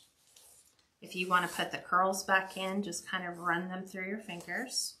opposite. If you want to put the curls back in, just kind of run them through your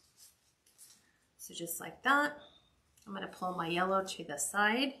fingers. So just like that. I'm going to pull my yellow to the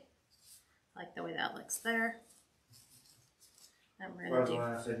side. I like the way that looks there. And we're going to do...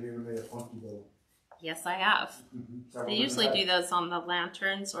 I said you made a funky bow. Yes, I have. They usually do those on the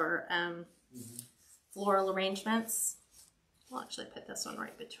lanterns or floral arrangements. I'll actually put this one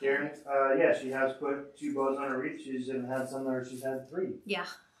right between. Karen, yeah, she has put 2 bows on her wreath. She's even had some where she's had 3. Yeah.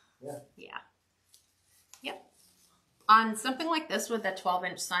 Yeah. Yeah. Yep. On something like this with a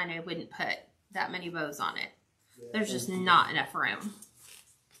 12-inch sign, I wouldn't put that many bows on it. Yeah, there's just not enough room.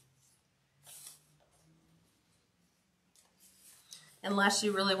 Unless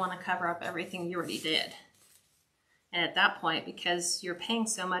you really want to cover up everything you already did. And at that point, because you're paying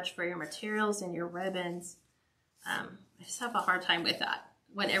so much for your materials and your ribbons, I just have a hard time with that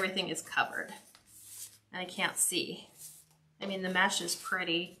when everything is covered and I can't see. I mean, the mesh is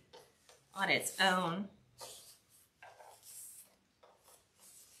pretty on its own.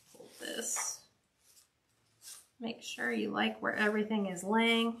 Hold this. Make sure you like where everything is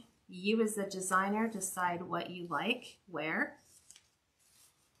laying. You as the designer decide what you like where.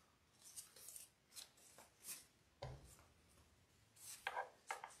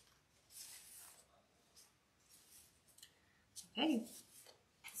 Okay,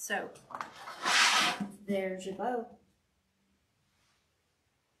 so there's your bow.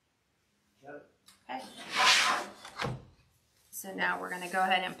 Yep. Okay. So now we're going to go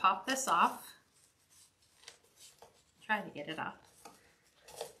ahead and pop this off. Try to get it off.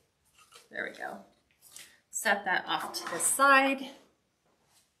 There we go. Set that off to the side.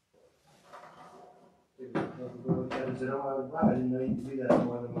 I didn't know you could do that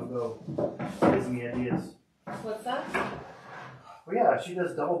more than one bow. Gives me ideas. What's that? Well, yeah, she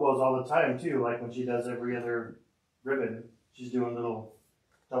does double bows all the time too. Like when she does every other ribbon, she's doing little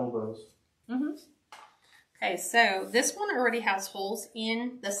double bows. Okay, so this one already has holes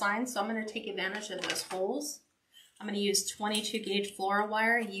in the sign, so I'm going to take advantage of those holes. I'm going to use 22 gauge floral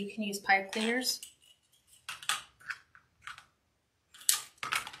wire. You can use pipe cleaners.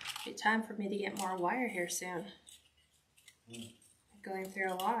 Be time for me to get more wire here soon. I'm going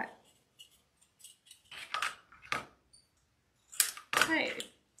through a lot. Okay,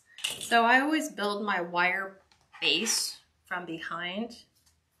 so I always build my wire base from behind,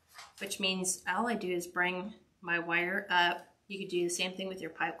 which means all I do is bring my wire up. You could do the same thing with your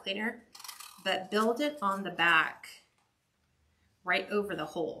pipe cleaner, but build it on the back, right over the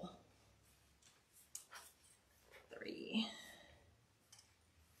hole. 3.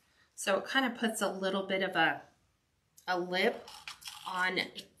 So it kind of puts a little bit of a lip on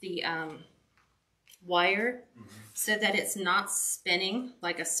the wire so that it's not spinning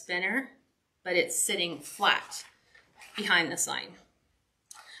like a spinner, but it's sitting flat behind the sign.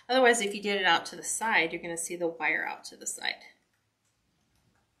 Otherwise, if you did it out to the side, you're going to see the wire out to the side.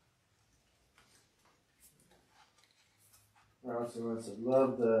 So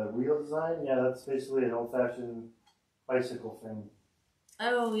love the wheel design. Yeah, that's basically an old-fashioned bicycle thing.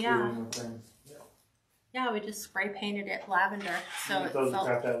 Oh yeah. Yeah, we just spray painted it lavender, so it felt...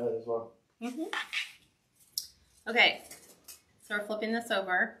 craft outlet as well. Okay, so we're flipping this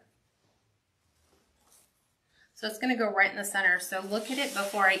over. So it's going to go right in the center. So look at it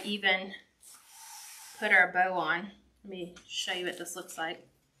before I even put our bow on. Let me show you what this looks like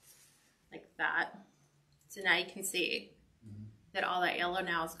that. So now you can see that all that yellow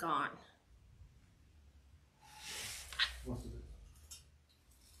now is gone.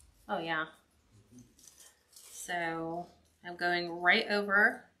 Oh yeah. So I'm going right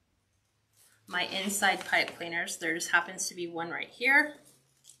over my inside pipe cleaners. There just happens to be one right here.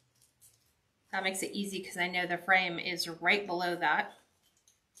 That makes it easy because I know the frame is right below that.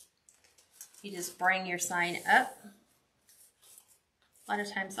 You just bring your sign up. A lot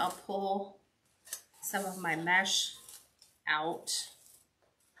of times I'll pull some of my mesh out.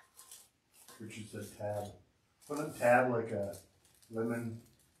 Richard said tab. Wasn't tab like a lemon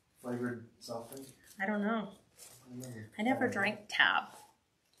flavored something? I don't know. I never drank tab.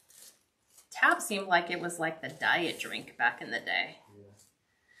 Tab seemed like it was like the diet drink back in the day. Yeah.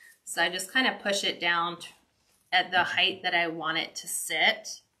 So I just kind of push it down at the height that I want it to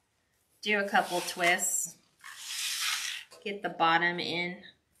sit. Do a couple twists. Get the bottom in.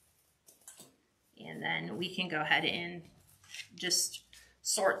 And then we can go ahead and just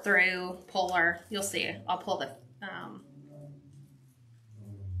sort through, pull our, you'll see, I'll pull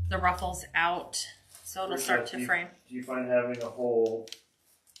the ruffles out so it'll start to frame. Do you find having a hole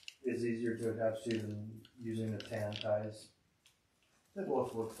is easier to attach to than using the tan ties? They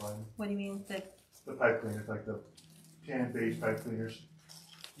both work fine. What do you mean? The pipe cleaners, like the tan-based pipe cleaners.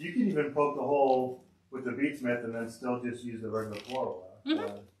 You can even poke the hole with the beadsmith and then still just use the regular floral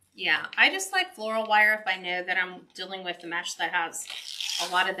wire. Yeah, I just like floral wire if I know that I'm dealing with a mesh that has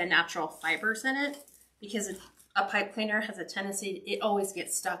a lot of the natural fibers in it, because a pipe cleaner has a tendency, it always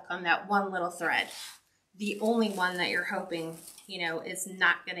gets stuck on that one little thread. The only one that you're hoping, you know, is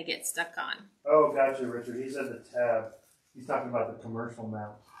not going to get stuck on. Oh, gotcha, Richard. He said the tab. He's talking about the commercial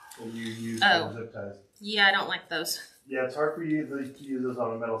mount that you use for zip ties. Yeah, I don't like those. Yeah, it's hard for you to use those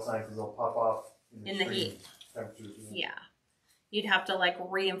on a metal sign because they'll pop off in the heat. Temperatures. Yeah. You'd have to like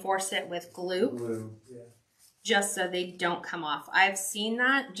reinforce it with glue. Yeah. Just so they don't come off. I've seen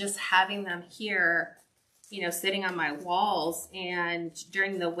that just having them here, you know, sitting on my walls, and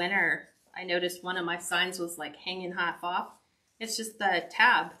during the winter, I noticed one of my signs was like hanging half off. It's just the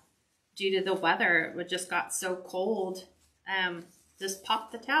tab. Due to the weather, it just got so cold, just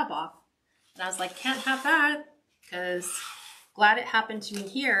popped the tab off. And I was like, can't have that, because glad it happened to me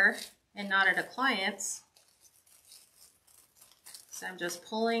here and not at a client's. So I'm just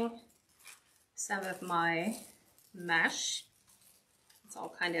pulling some of my mesh. It's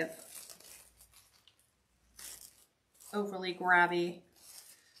all kind of overly grabby.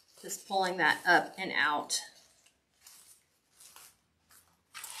 Just pulling that up and out.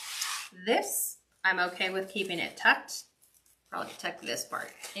 This, I'm okay with keeping it tucked. Probably tuck this part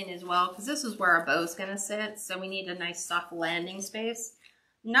in as well, because this is where our bow is going to sit. So we need a nice soft landing space,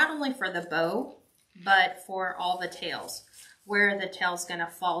 not only for the bow, but for all the tails, where the tail's going to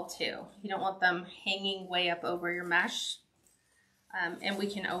fall to. You don't want them hanging way up over your mesh. And we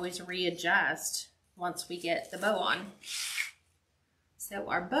can always readjust once we get the bow on. So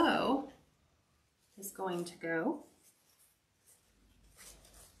our bow is going to go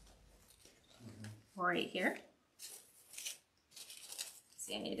right here.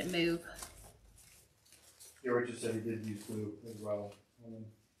 See, I need to move. Yeah, Richard said he did use glue as well.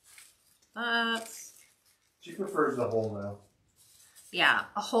 She prefers the hole now. Yeah,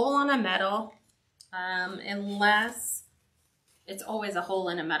 a hole on a metal, unless it's always a hole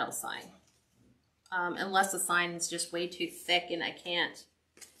in a metal sign. Unless the sign is just way too thick and I can't,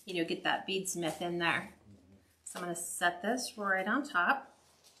 you know, get that beadsmith in there. So I'm going to set this right on top.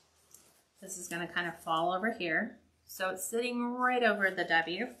 This is going to kind of fall over here. So it's sitting right over the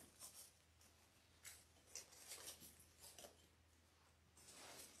W.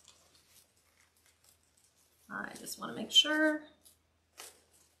 I just want to make sure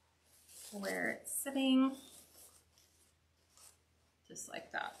where it's sitting, just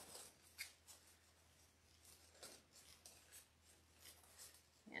like that.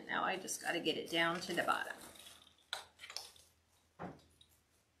 And now I just got to get it down to the bottom.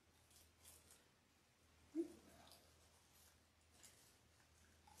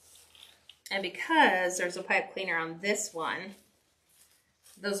 And because there's a pipe cleaner on this one,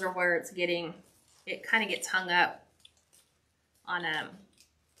 those are where it's getting, it kind of gets hung up on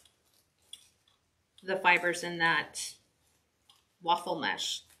the fibers in that waffle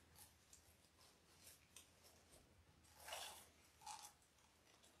mesh.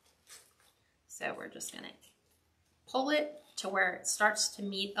 So we're just going to pull it to where it starts to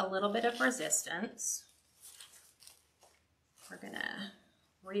meet a little bit of resistance. We're going to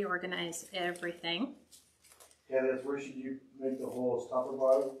reorganize everything. Yeah, that's where should you make the holes, top or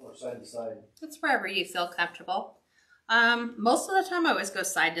bottom or side to side? It's wherever you feel comfortable. Most of the time I always go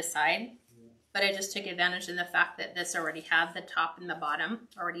side to side, but I just took advantage of the fact that this already had the top and the bottom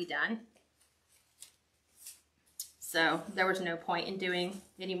already done. So there was no point in doing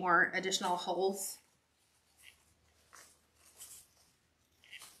any more additional holes.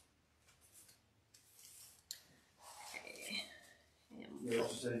 Yeah,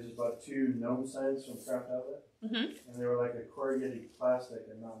 she said he just bought 2 gnome signs from Craft Outlet. And they were like a corrugated plastic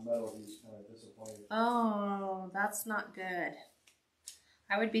and not metal. He was kind of disappointed. Oh, that's not good.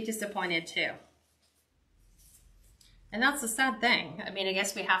 I would be disappointed too. And that's the sad thing. I mean, I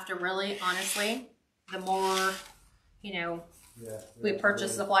guess we have to really, honestly, the more, you know, we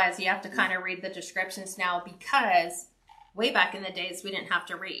purchase supplies, you have to kind of read the descriptions now, because way back in the days, we didn't have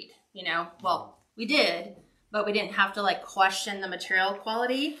to read, you know. Well, we did, but we didn't have to like question the material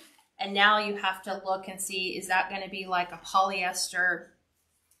quality. And now you have to look and see, is that going to be like a polyester,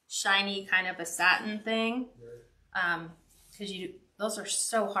 shiny kind of a satin thing? Because those are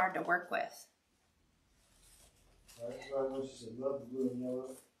so hard to work with.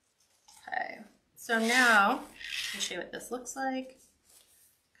 Okay, so now I'll show you what this looks like.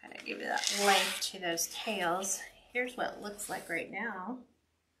 Kind of give you that length to those tails. Here's what it looks like right now.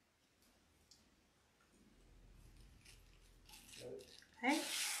 Okay,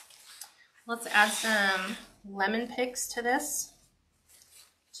 let's add some lemon picks to this,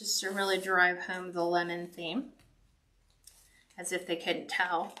 just to really drive home the lemon theme, as if they couldn't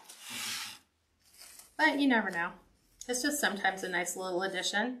tell. But you never know. It's just sometimes a nice little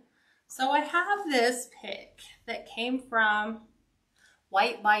addition. So I have this pick that came from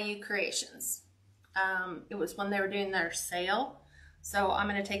White Bayou Creations. It was when they were doing their sale. So I'm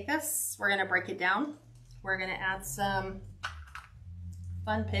going to take this, we're going to break it down. We're going to add some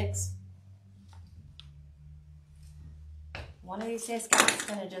fun picks. One of these days, guys, it's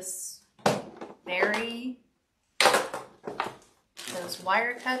going to just bury those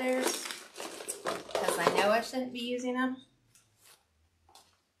wire cutters, because I know I shouldn't be using them.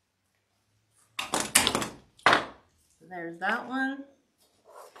 So there's that one.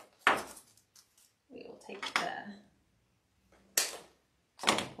 We will take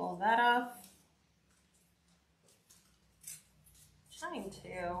pull that off. Trying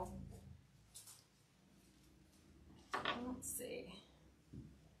to, let's see.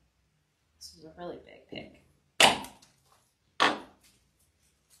 This is a really big pick.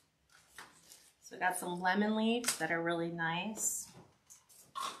 So we got some lemon leaves that are really nice.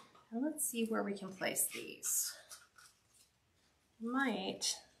 And let's see where we can place these.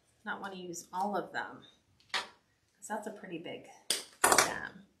 Might not want to use all of them, because that's a pretty big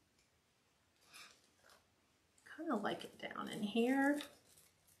stem. Kind of like it down in here.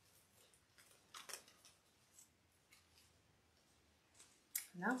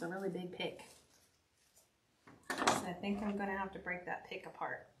 And that's a really big pick. So I think I'm going to have to break that pick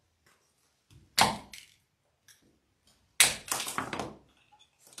apart.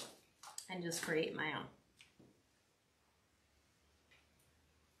 And just create my own.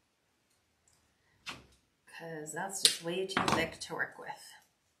 Because that's just way too thick to work with.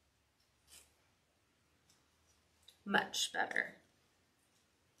 Much better.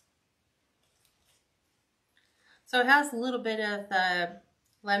 So it has a little bit of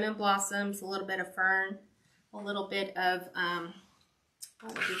lemon blossoms, a little bit of fern, a little bit of,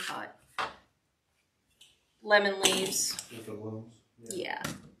 what would you call it? Lemon leaves. Different blooms. Yeah.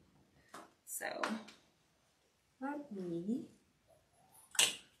 So let me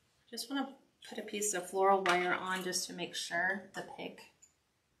just want to put a piece of floral wire on just to make sure the pick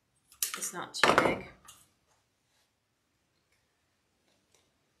is not too big.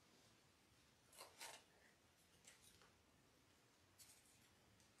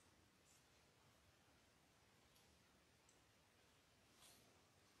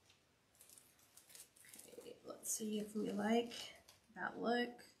 Okay, let's see if we like that look.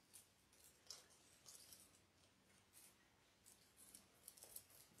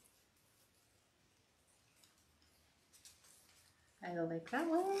 I like that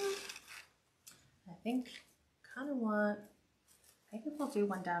one. I think kind of want, maybe we'll do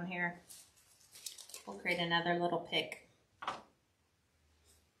one down here. We'll create another little pick.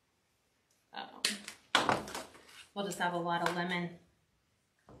 We'll just have a lot of lemon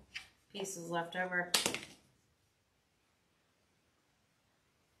pieces left over.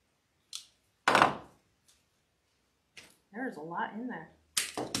 There's a lot in there.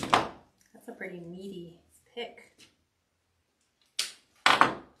 That's a pretty meaty pick.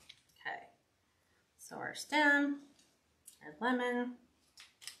 So our stem, our lemon,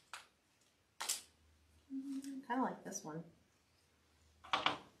 kind of like this one.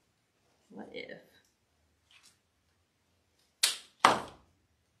 What if?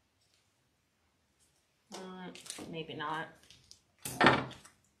 Maybe not.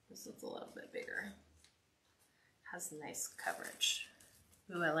 This is a little bit bigger. Has nice coverage.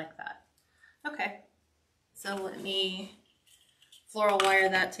 Ooh, I like that. Okay, so let me floral wire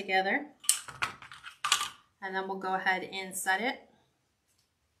that together. And then we'll go ahead and set it.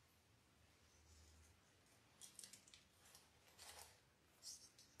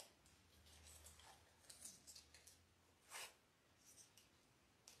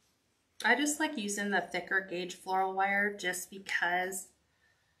 I just like using the thicker gauge floral wire just because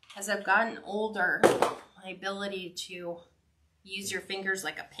as I've gotten older, my ability to use your fingers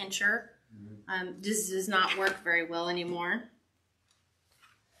like a pincher just does not work very well anymore.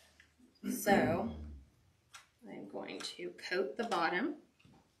 So I'm going to coat the bottom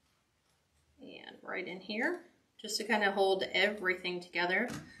And right in here, just to kind of hold everything together.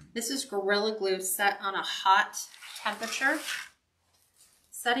 This is Gorilla Glue set on a hot temperature.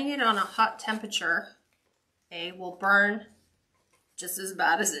 Setting it on a hot temperature, okay, will burn just as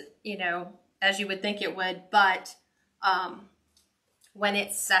bad as it, you know, as you would think it would, but when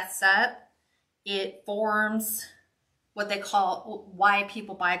it sets up, it forms what they call, why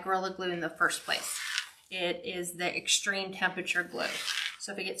people buy Gorilla Glue in the first place. It is the extreme temperature glue.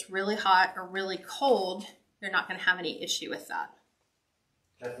 So if it gets really hot or really cold, you're not going to have any issue with that.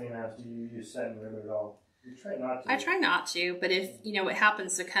 Kathleen asked, do you use satin ribbon at all? You try not to. I try not to, but if, you know, it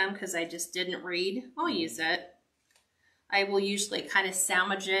happens to come because I just didn't read, I'll use it. I will usually kind of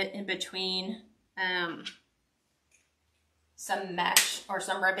sandwich it in between some mesh or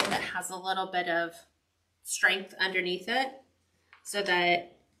some ribbon that has a little bit of strength underneath it so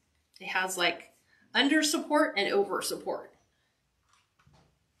that it has like under support and over support.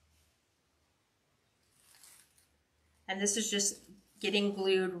 And this is just getting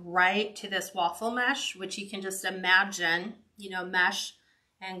glued right to this waffle mesh, which you can just imagine, you know, mesh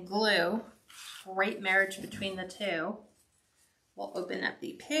and glue, great marriage between the two. We'll open up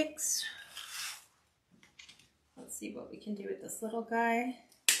the picks. Let's see what we can do with this little guy.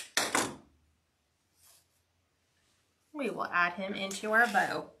 We will add him into our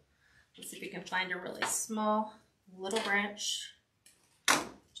bow. Let's see if we can find a really small little branch,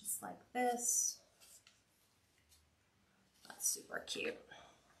 just like this. That's super cute.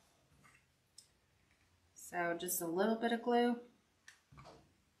 So just a little bit of glue.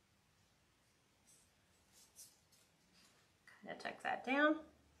 Kind of tuck that down.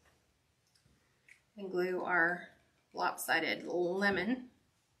 And glue our lopsided lemon.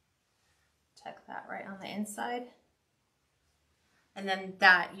 Tuck that right on the inside. And then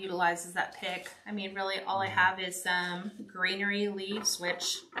that utilizes that pick. I mean, really all I have is some greenery leaves,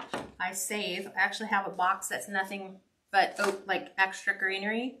 which I save. I actually have a box that's nothing but like extra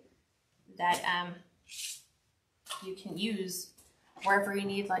greenery that you can use wherever you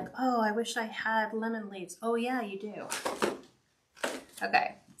need, like, oh, I wish I had lemon leaves. Oh yeah, you do.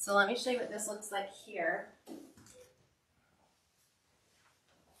 Okay, so let me show you what this looks like here.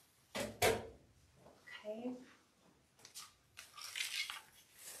 Okay.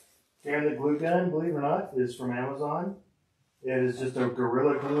 And the glue gun, believe it or not, is from Amazon. It is just a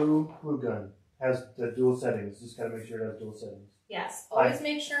Gorilla glue gun. Has the dual settings. Just gotta make sure it has dual settings. Yes, always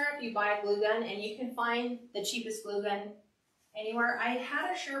make sure if you buy a glue gun, and you can find the cheapest glue gun anywhere. I had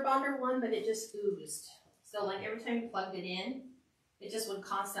a SureBonder one, but it just oozed. So like every time you plugged it in, it just would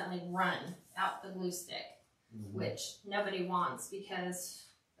constantly run out the glue stick, which nobody wants because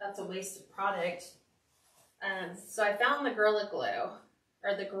that's a waste of product. So I found the Gorilla Glue,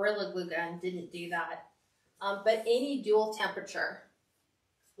 or the Gorilla Glue gun didn't do that. But any dual temperature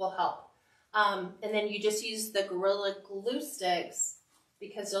will help. And then you just use the Gorilla Glue sticks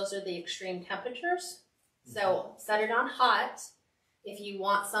because those are the extreme temperatures. So set it on hot if you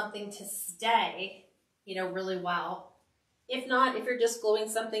want something to stay, you know, really well. If not, if you're just gluing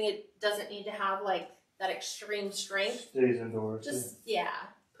something, it doesn't need to have like that extreme strength. Stays indoors. Just, yeah,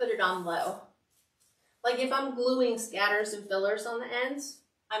 put it on low. Like if I'm gluing scatters and fillers on the ends,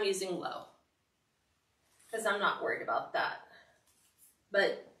 I'm using low because I'm not worried about that.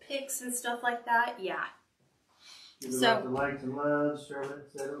 But picks and stuff like that, yeah. So the likes and loves, Charlotte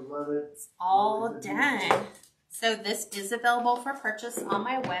said it, love it. It's all done. So this is available for purchase on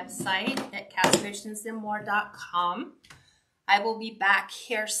my website at KatsCreationsNMore.com. I will be back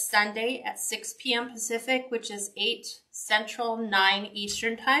here Sunday at 6 p.m. Pacific, which is 8 Central, 9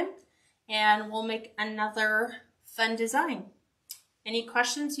 Eastern Time. And we'll make another fun design. Any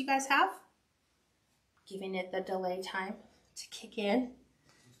questions you guys have? Giving it the delay time to kick in.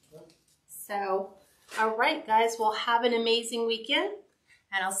 So, all right, guys, well, have an amazing weekend,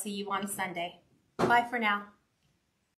 and I'll see you on Sunday. Bye for now.